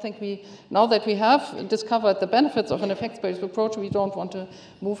I don't think now that we have discovered the benefits of an effects-based approach, we don't want to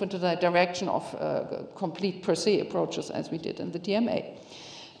move into the direction of complete per se approaches as we did in the DMA.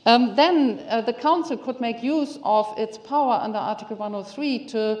 Then the Council could make use of its power under Article 103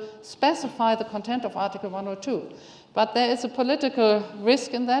 to specify the content of Article 102. But there is a political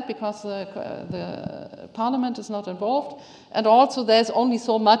risk in that because the Parliament is not involved. And also there's only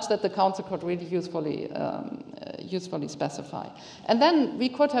so much that the Council could really usefully specify. And then we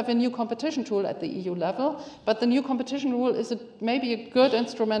could have a new competition tool at the EU level, but the new competition rule is maybe a good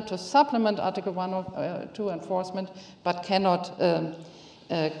instrument to supplement Article 102 enforcement, but cannot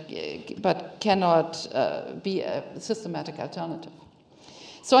be a systematic alternative.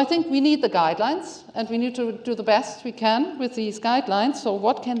 So I think we need the guidelines, and we need to do the best we can with these guidelines. So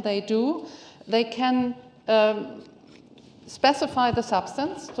what can they do? They can specify the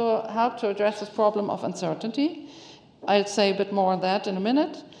substance to help to address this problem of uncertainty. I'll say a bit more on that in a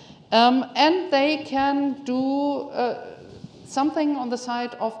minute. And they can do something on the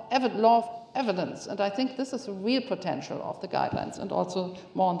side of law of evidence. And I think this is a real potential of the guidelines, and also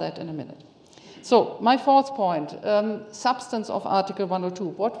more on that in a minute. So my fourth point, substance of Article 102.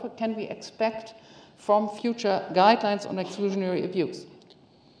 What can we expect from future guidelines on exclusionary abuse?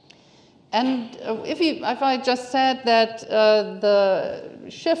 And if I just said that the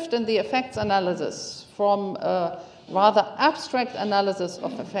shift in the effects analysis from a rather abstract analysis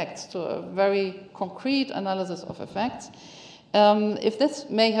of effects to a very concrete analysis of effects, if this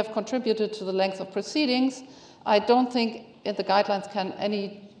may have contributed to the length of proceedings, I don't think the guidelines can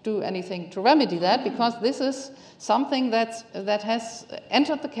do anything to remedy that, because this is something that has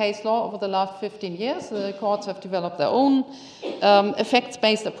entered the case law over the last 15 years. The courts have developed their own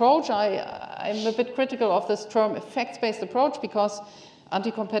effects-based approach. I'm a bit critical of this term effects-based approach because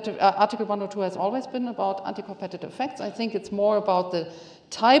Article 102 has always been about anti-competitive effects. I think it's more about the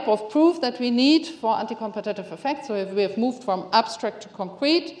type of proof that we need for anti-competitive effects. So if we have moved from abstract to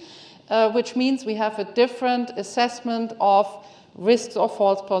concrete, which means we have a different assessment of risks of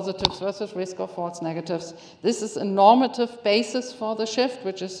false positives versus risk of false negatives. This is a normative basis for the shift,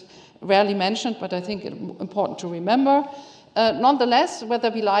 which is rarely mentioned, but I think important to remember. Nonetheless,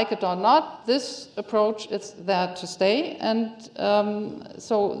 whether we like it or not, this approach is there to stay, and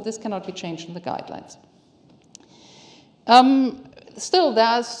so this cannot be changed in the guidelines. Still, there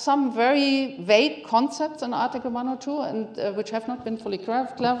are some very vague concepts in Article 102, and which have not been fully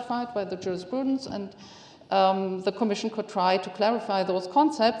clarified by the jurisprudence, and the Commission could try to clarify those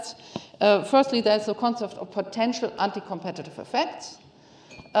concepts. Firstly, there's the concept of potential anti-competitive effects.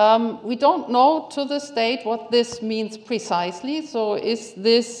 We don't know to this date what this means precisely, so is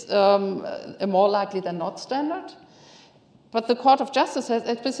this a more likely than not standard? But the Court of Justice has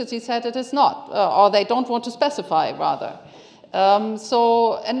explicitly said it is not, or they don't want to specify, rather.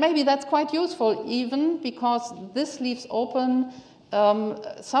 And maybe that's quite useful even because this leaves open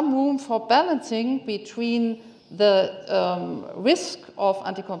some room for balancing between the risk of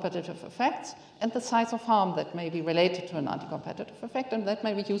anti-competitive effects and the size of harm that may be related to an anti-competitive effect, and that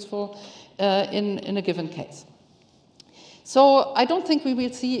may be useful in a given case. So I don't think we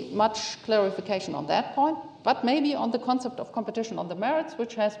will see much clarification on that point, but maybe on the concept of competition on the merits,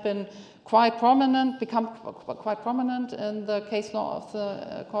 which has been become quite prominent in the case law of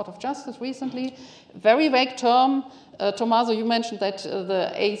the Court of Justice recently. Very vague term. Tommaso, you mentioned that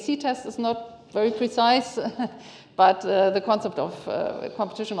the AEC test is not very precise, but the concept of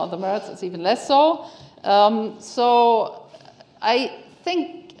competition on the merits is even less so. So I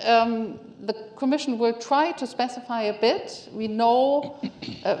think the Commission will try to specify a bit. We know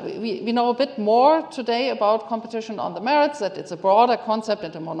we know a bit more today about competition on the merits, that it's a broader concept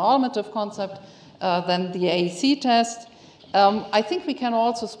and a more normative concept than the AEC test. I think we can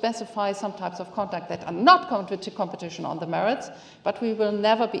also specify some types of conduct that are not competition on the merits, but we will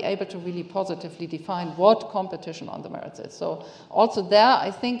never be able to really positively define what competition on the merits is. So also there,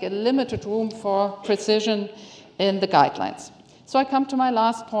 I think, a limited room for precision in the guidelines. So I come to my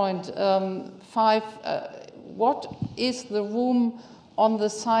last point, 5. What is the room on the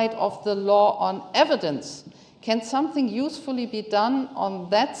side of the law on evidence? Can something usefully be done on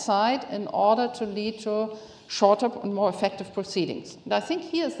that side in order to lead to shorter and more effective proceedings? And I think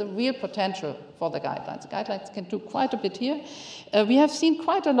here's the real potential for the guidelines. Guidelines can do quite a bit here. We have seen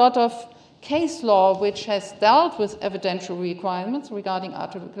quite a lot of case law which has dealt with evidentiary requirements regarding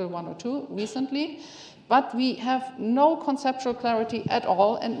Article 102 recently, but we have no conceptual clarity at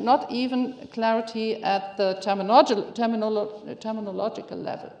all, and not even clarity at the terminological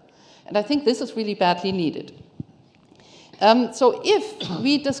level. And I think this is really badly needed. So if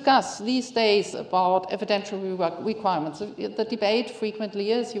we discuss these days about evidentiary requirements, the debate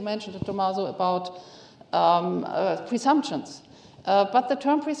frequently is, you mentioned it, Tommaso, about presumptions. But the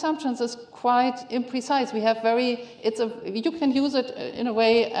term presumptions is quite imprecise. We have you can use it in a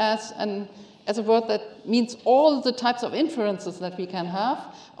way as a word that means all the types of inferences that we can have,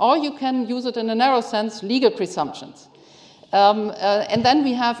 or you can use it in a narrow sense, legal presumptions. And then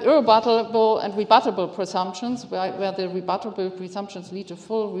we have irrebuttable and rebuttable presumptions, where the rebuttable presumptions lead to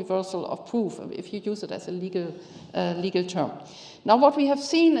full reversal of proof, if you use it as a legal term. Now, what we have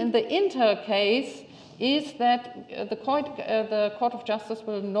seen in the Inter case is that the Court of Justice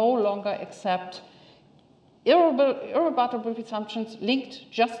will no longer accept irrebuttable presumptions linked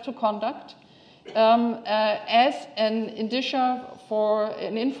just to conduct as an indicia for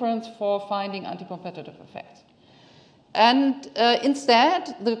an inference for finding anti-competitive effects. And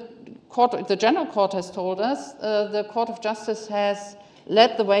instead, the General Court has told us the Court of Justice has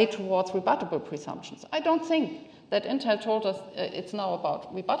led the way towards rebuttable presumptions. I don't think that Intel told us it's now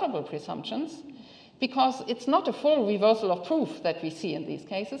about rebuttable presumptions, because it's not a full reversal of proof that we see in these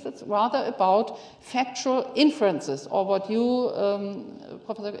cases. It's rather about factual inferences, or what you,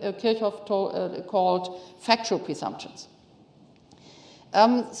 Professor Kirchhoff, called factual presumptions.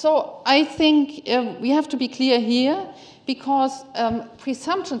 So I think we have to be clear here, because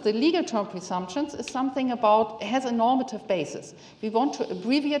presumptions, the legal term presumptions, is something has a normative basis. We want to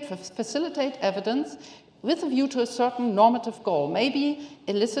abbreviate, facilitate evidence with a view to a certain normative goal, maybe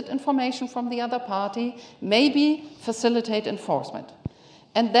elicit information from the other party, maybe facilitate enforcement.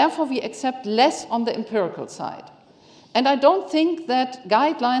 And therefore we accept less on the empirical side. And I don't think that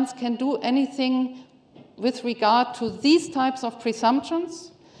guidelines can do anything with regard to these types of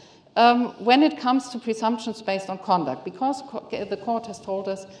presumptions when it comes to presumptions based on conduct, because the court has told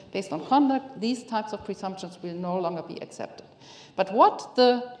us based on conduct, these types of presumptions will no longer be accepted. But what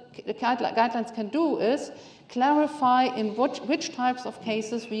the guidelines can do is clarify in which types of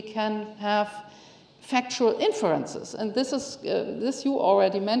cases we can have factual inferences. And this you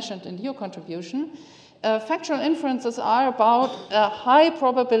already mentioned in your contribution. factual inferences are about a high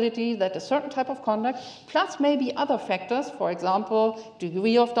probability that a certain type of conduct, plus maybe other factors, for example,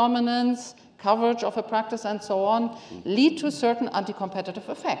 degree of dominance, coverage of a practice, and so on, lead to certain anti-competitive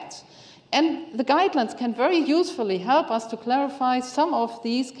effects. And the guidelines can very usefully help us to clarify some of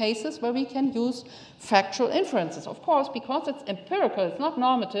these cases where we can use factual inferences. Of course, because it's empirical, it's not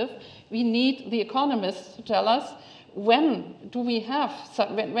normative, we need the economists to tell us when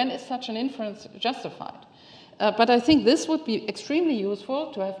is such an inference justified. But I think this would be extremely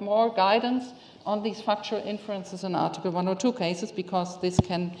useful to have more guidance on these factual inferences in Article 102 cases, because this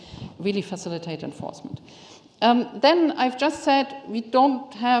can really facilitate enforcement. Then I've just said we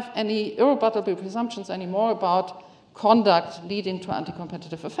don't have any irrebuttable presumptions anymore about conduct leading to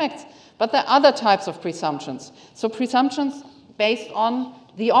anti-competitive effects, but there are other types of presumptions. So presumptions based on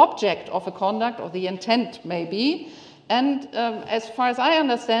the object of a conduct or the intent maybe, and as far as I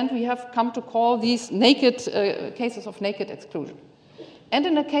understand, we have come to call these naked cases of naked exclusion. And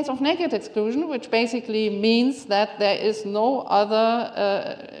in a case of naked exclusion, which basically means that there is no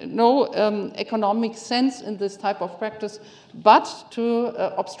economic sense in this type of practice but to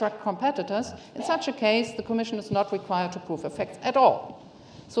obstruct competitors, in such a case, the Commission is not required to prove effects at all.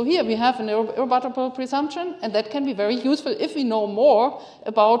 So here we have an irrebuttable presumption, and that can be very useful if we know more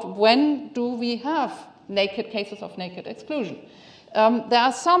about when do we have naked cases of naked exclusion. There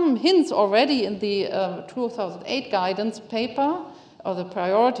are some hints already in the 2008 guidance paper, or the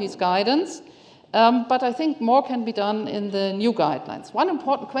priorities guidance, but I think more can be done in the new guidelines. One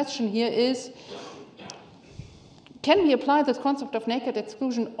important question here is, can we apply this concept of naked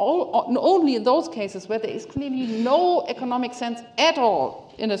exclusion only in those cases where there is clearly no economic sense at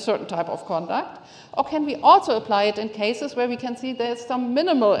all in a certain type of conduct, or can we also apply it in cases where we can see there's some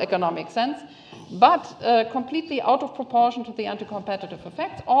minimal economic sense, but completely out of proportion to the anti-competitive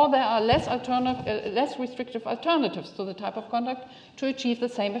effects, or there are less restrictive alternatives to the type of conduct to achieve the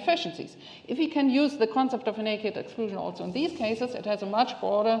same efficiencies. If we can use the concept of a naked exclusion also in these cases, it has a much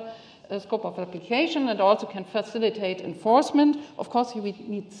broader scope of application and also can facilitate enforcement. Of course, we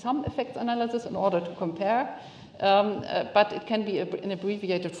need some effects analysis in order to compare, but it can be an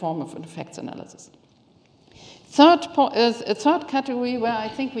abbreviated form of an effects analysis. Third category where I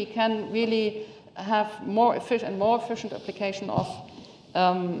think we can really have more efficient application of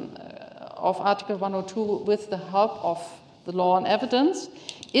Article 102 with the help of the law and evidence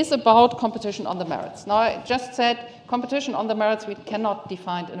is about competition on the merits. Now, I just said competition on the merits we cannot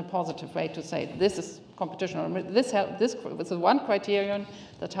define in a positive way to say this is competition on the merits. This is one criterion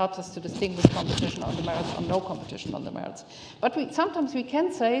that helps us to distinguish competition on the merits or no competition on the merits. But sometimes we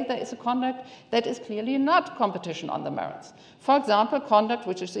can say there is a conduct that is clearly not competition on the merits. For example, conduct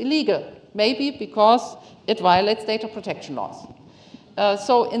which is illegal, maybe because it violates data protection laws.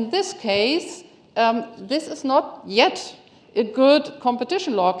 So in this case, this is not yet a good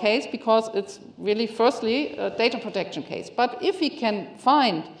competition law case because it's really firstly a data protection case. But if we can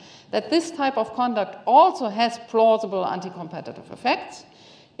find that this type of conduct also has plausible anti-competitive effects,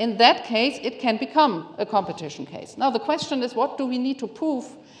 in that case it can become a competition case. Now the question is, what do we need to prove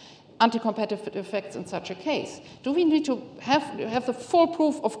anti-competitive effects in such a case? Do we need to have the full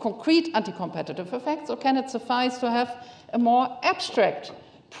proof of concrete anti-competitive effects, or can it suffice to have a more abstract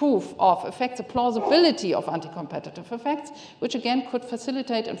proof of effects, a plausibility of anti-competitive effects, which again could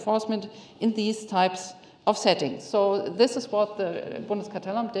facilitate enforcement in these types of settings? So this is what the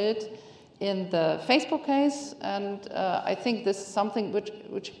Bundeskartellamt did in the Facebook case, and I think this is something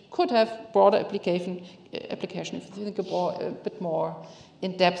which could have broader application if you think about a bit more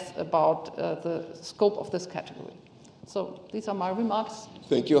in depth about the scope of this category. So these are my remarks.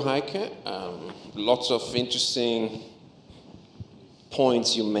 Thank you, Heike. Lots of interesting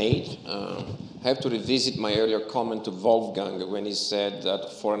points you made. I have to revisit my earlier comment to Wolfgang when he said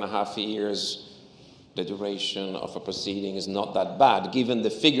that 4.5 years the duration of a proceeding is not that bad. Given the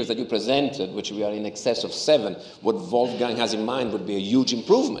figures that you presented, which we are in excess of 7, what Wolfgang has in mind would be a huge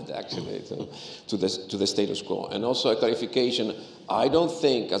improvement, actually, to the status quo. And also a clarification, I don't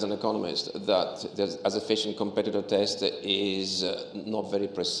think, as an economist, that as efficient competitor test is not very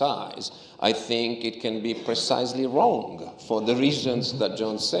precise. I think it can be precisely wrong for the reasons that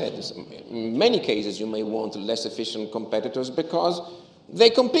John said. In many cases, you may want less efficient competitors because they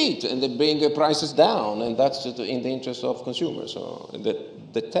compete and they bring their prices down, and that's in the interest of consumers. So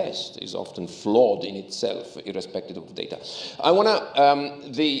the test is often flawed in itself, irrespective of data. I want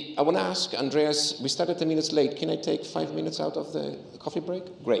to ask Andreas. We started 10 minutes late. Can I take 5 minutes out of the coffee break?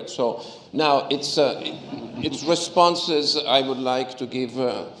 Great. So now it's its responses, I would like to give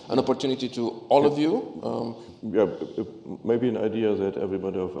an opportunity to all of you. Yeah, maybe an idea that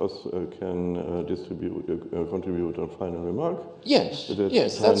everybody of us can contribute on final remark. Yes,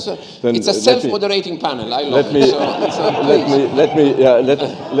 yes, then it's a self-moderating panel. I love it.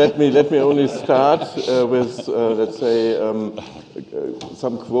 Let me only start with, let's say,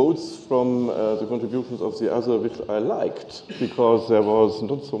 some quotes from the contributions of the other which I liked, because there was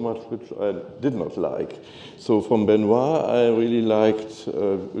not so much which I did not like. So from Benoit, I really liked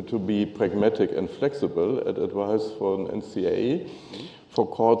to be pragmatic and flexible at advice for an NCA. For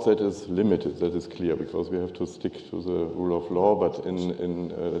courts, that is limited, that is clear, because we have to stick to the rule of law, but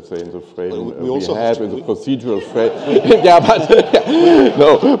let's say, in the frame we have in the procedural frame. Yeah, but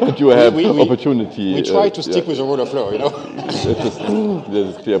no, but you have opportunity. We try to stick with the rule of law, you know. That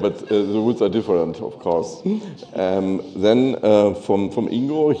is clear, but the rules are different, of course. Then from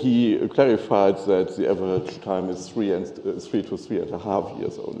Ingo, he clarified that the average time is 3 to 3.5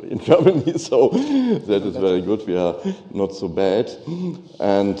 years only in Germany, so that is very good. We are not so bad.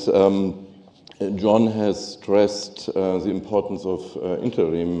 And John has stressed the importance of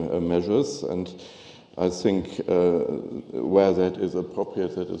interim measures, and I think where that is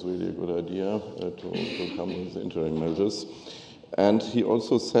appropriate, that is really a good idea to come with interim measures. And he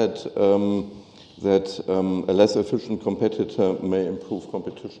also said that a less efficient competitor may improve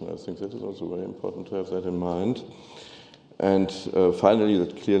competition. I think that is also very important to have that in mind. And finally,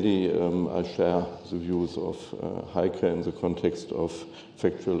 that clearly I share the views of Heike in the context of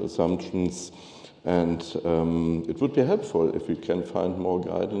factual assumptions, and it would be helpful if we can find more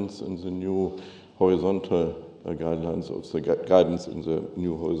guidance in the new horizontal guidelines of the guidance in the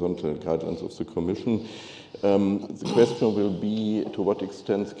new horizontal guidelines of the Commission. The question will be, to what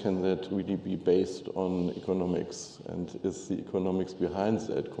extent can that really be based on economics, and is the economics behind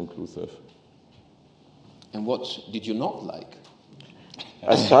that conclusive? And what did you not like?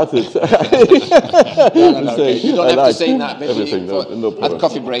 I started. No, okay. You don't have to say that. Maybe no at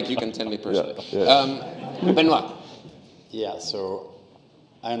coffee break you can tell me personally. Yeah. Benoit. Yeah, so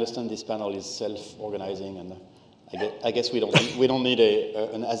I understand this panel is self-organizing, and I guess we don't need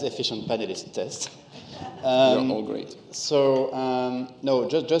an as efficient panelist test. You're all great. So no,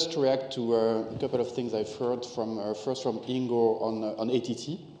 just to react to a couple of things I've heard from first from Ingo on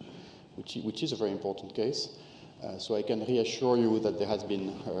ATT. Which is a very important case. So I can reassure you that there has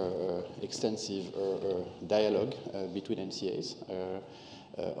been extensive dialogue between NCAs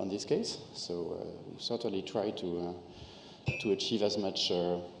on this case. So we certainly try to achieve as much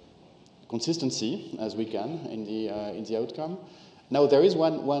consistency as we can in the outcome. Now there is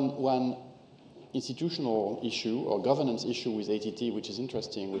one institutional issue or governance issue with ATT which is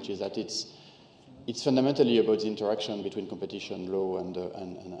interesting, which is that it's fundamentally about the interaction between competition law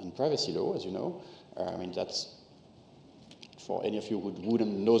and privacy law, as you know. I mean, that's, for any of you who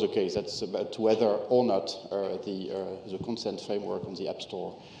wouldn't know the case, that's about whether or not the consent framework on the App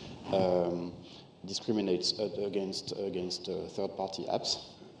Store discriminates against third-party apps,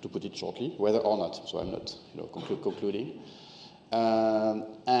 to put it shortly, whether or not. So I'm not concluding. And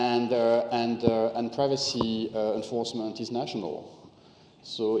privacy enforcement is national.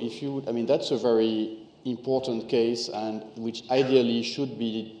 So that's a very important case, and which ideally should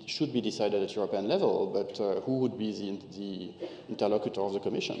be decided at European level. But who would be the interlocutor of the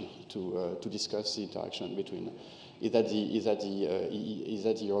Commission to discuss the interaction between? Is that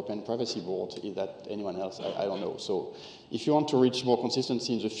the European Privacy Board? Is that anyone else? I don't know. So if you want to reach more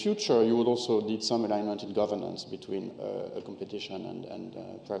consistency in the future, you would also need some alignment in governance between competition and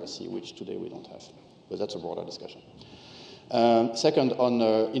privacy, which today we don't have. But that's a broader discussion. Second, on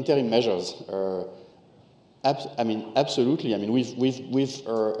interim measures, absolutely. I mean, with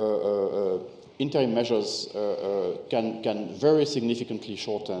interim measures can very significantly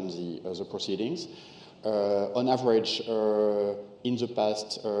shorten the proceedings. On average, in the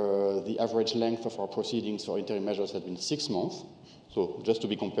past, the average length of our proceedings for interim measures has been 6 months. So just to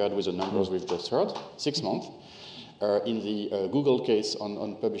be compared with the numbers we've just heard, 6 months. In the Google case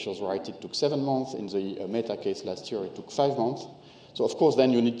on publishers' rights, it took 7 months. In the Meta case last year, it took 5 months. So of course,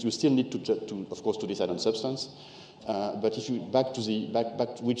 then you still need to decide on substance. But if you back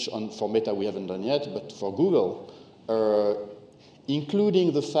which for Meta we haven't done yet, but for Google,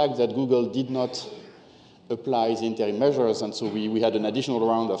 including the fact that Google did not apply the interim measures, and so we had an additional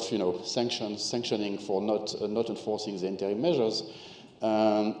round of sanctioning for not enforcing the interim measures.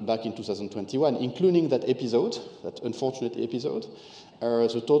 Back in 2021, including that unfortunate episode,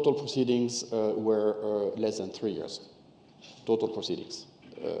 the total proceedings were less than 3 years. Total proceedings.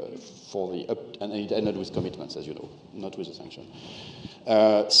 for the and it ended with commitments, as you know, not with a sanction.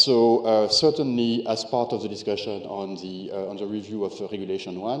 Certainly, as part of the discussion on the review of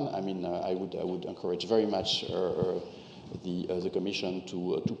Regulation 1, I mean, I would encourage very much the Commission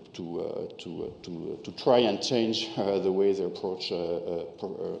to try and change the way they approach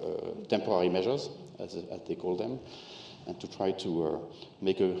temporary measures, as they call them, and to try to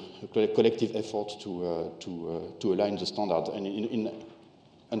make a collective effort to align the standard. And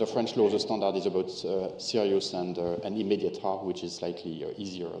under French law, the standard is about serious and immediate harm, which is slightly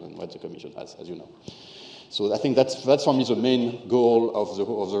easier than what the Commission has, as you know. So I think that's for me the main goal of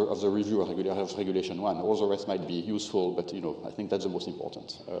the review of Regulation 1. All the rest might be useful, but I think that's the most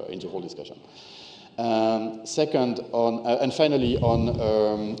important in the whole discussion. Second, and finally on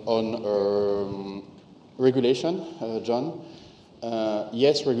regulation, John.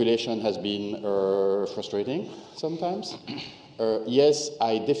 Yes, regulation has been frustrating sometimes. Yes,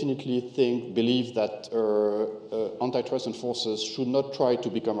 I definitely believe that antitrust enforcers should not try to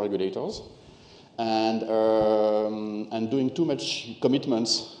become regulators, and doing too much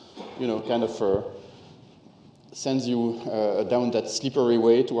commitments, kind of sends you down that slippery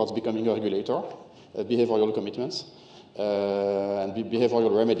way towards becoming a regulator, behavioral commitments and behavioral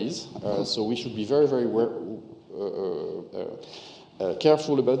remedies. So we should be very, very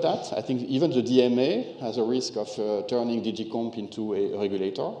careful about that. I think even the DMA has a risk of turning DG Comp into a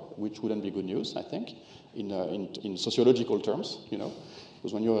regulator, which wouldn't be good news, I think, in sociological terms,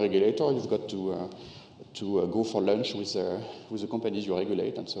 because when you're a regulator, you've got to go for lunch with the companies you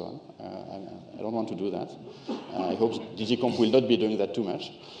regulate and so on. I don't want to do that. I hope DG Comp will not be doing that too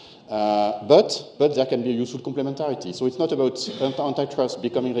much. But there can be a useful complementarity. So it's not about antitrust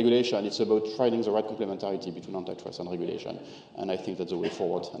becoming regulation, it's about finding the right complementarity between antitrust and regulation. And I think that's the way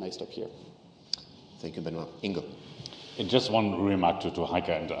forward, and I stop here. Thank you, Benoit. Ingo. And just one remark to Heike,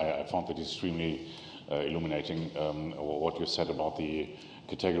 and I found it extremely illuminating what you said about the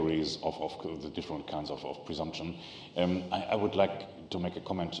categories of the different kinds of presumption. I would like to make a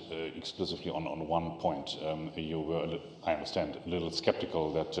comment exclusively on one point. You were, I understand, a little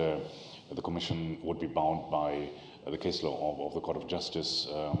skeptical that the Commission would be bound by the case law of the Court of Justice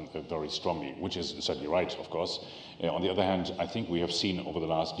very strongly, which is certainly right, of course. On the other hand, I think we have seen over the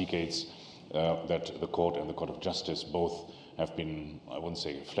last decades that the Court and the Court of Justice both have been, I wouldn't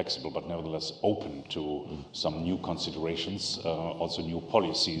say flexible, but nevertheless open to some new considerations, also new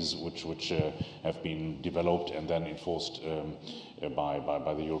policies which have been developed and then enforced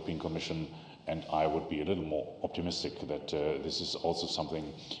by the European Commission. And I would be a little more optimistic that this is also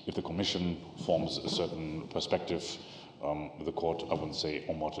something, if the Commission forms a certain perspective, the Court, I wouldn't say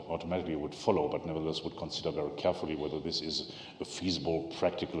automatically would follow, but nevertheless would consider very carefully whether this is a feasible,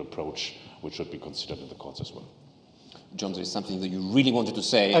 practical approach which should be considered in the courts as well. John, there is something that you really wanted to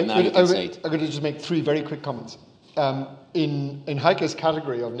say, and now you can say it. I'm going to just make 3 very quick comments. In Heike's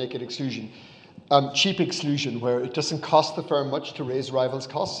category of naked exclusion, cheap exclusion, where it doesn't cost the firm much to raise rivals'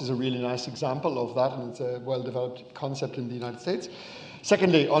 costs, is a really nice example of that, and it's a well-developed concept in the United States.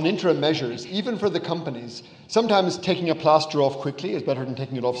 Secondly, on interim measures, even for the companies, sometimes taking a plaster off quickly is better than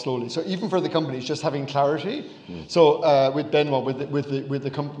taking it off slowly. So even for the companies, just having clarity. So with Benoit, with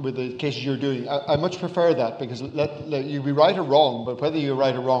the cases you're doing, I much prefer that, because you be right or wrong, but whether you're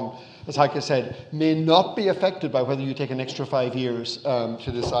right or wrong, as Heike said, may not be affected by whether you take an extra 5 years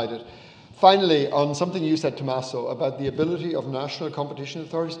to decide it. Finally, on something you said, Tommaso, about the ability of national competition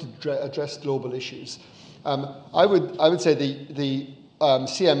authorities to address global issues. I would say the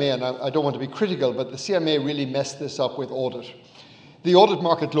CMA, and I don't want to be critical, but the CMA really messed this up with audit. The audit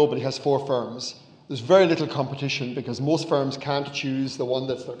market globally has 4 firms. There's very little competition because most firms can't choose the one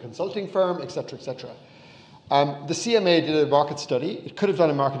that's their consulting firm, etc., etc. The CMA did a market study. It could have done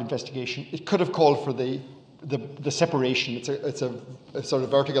a market investigation. It could have called for the separation. It's a sort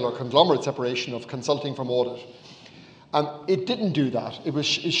of vertical or conglomerate separation of consulting from audit. It didn't do that. It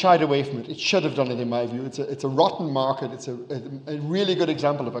shied away from it. It should have done it, in my view. It's a rotten market. It's a really good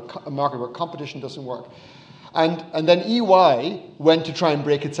example of a market where competition doesn't work. And then EY went to try and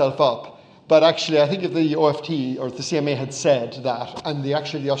break itself up. But actually, I think if the OFT or the CMA had said that, and the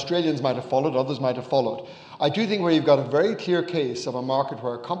Australians might have followed, others might have followed, I do think where you've got a very clear case of a market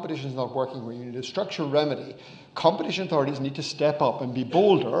where competition is not working, where you need a structural remedy, competition authorities need to step up and be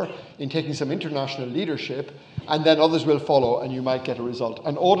bolder in taking some international leadership, and then others will follow, and you might get a result.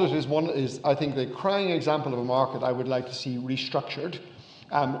 And audit is I think, the crying example of a market I would like to see restructured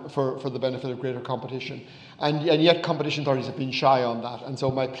for the benefit of greater competition. And yet competition authorities have been shy on that. And so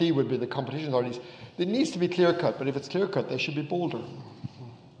my plea would be the competition authorities, it needs to be clear-cut, but if it's clear-cut, they should be bolder.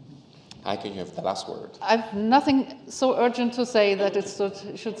 IKK, you have the last word. I've nothing so urgent to say that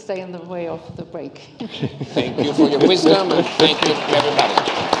it should stay in the way of the break. Thank you for your wisdom, and thank you to everybody.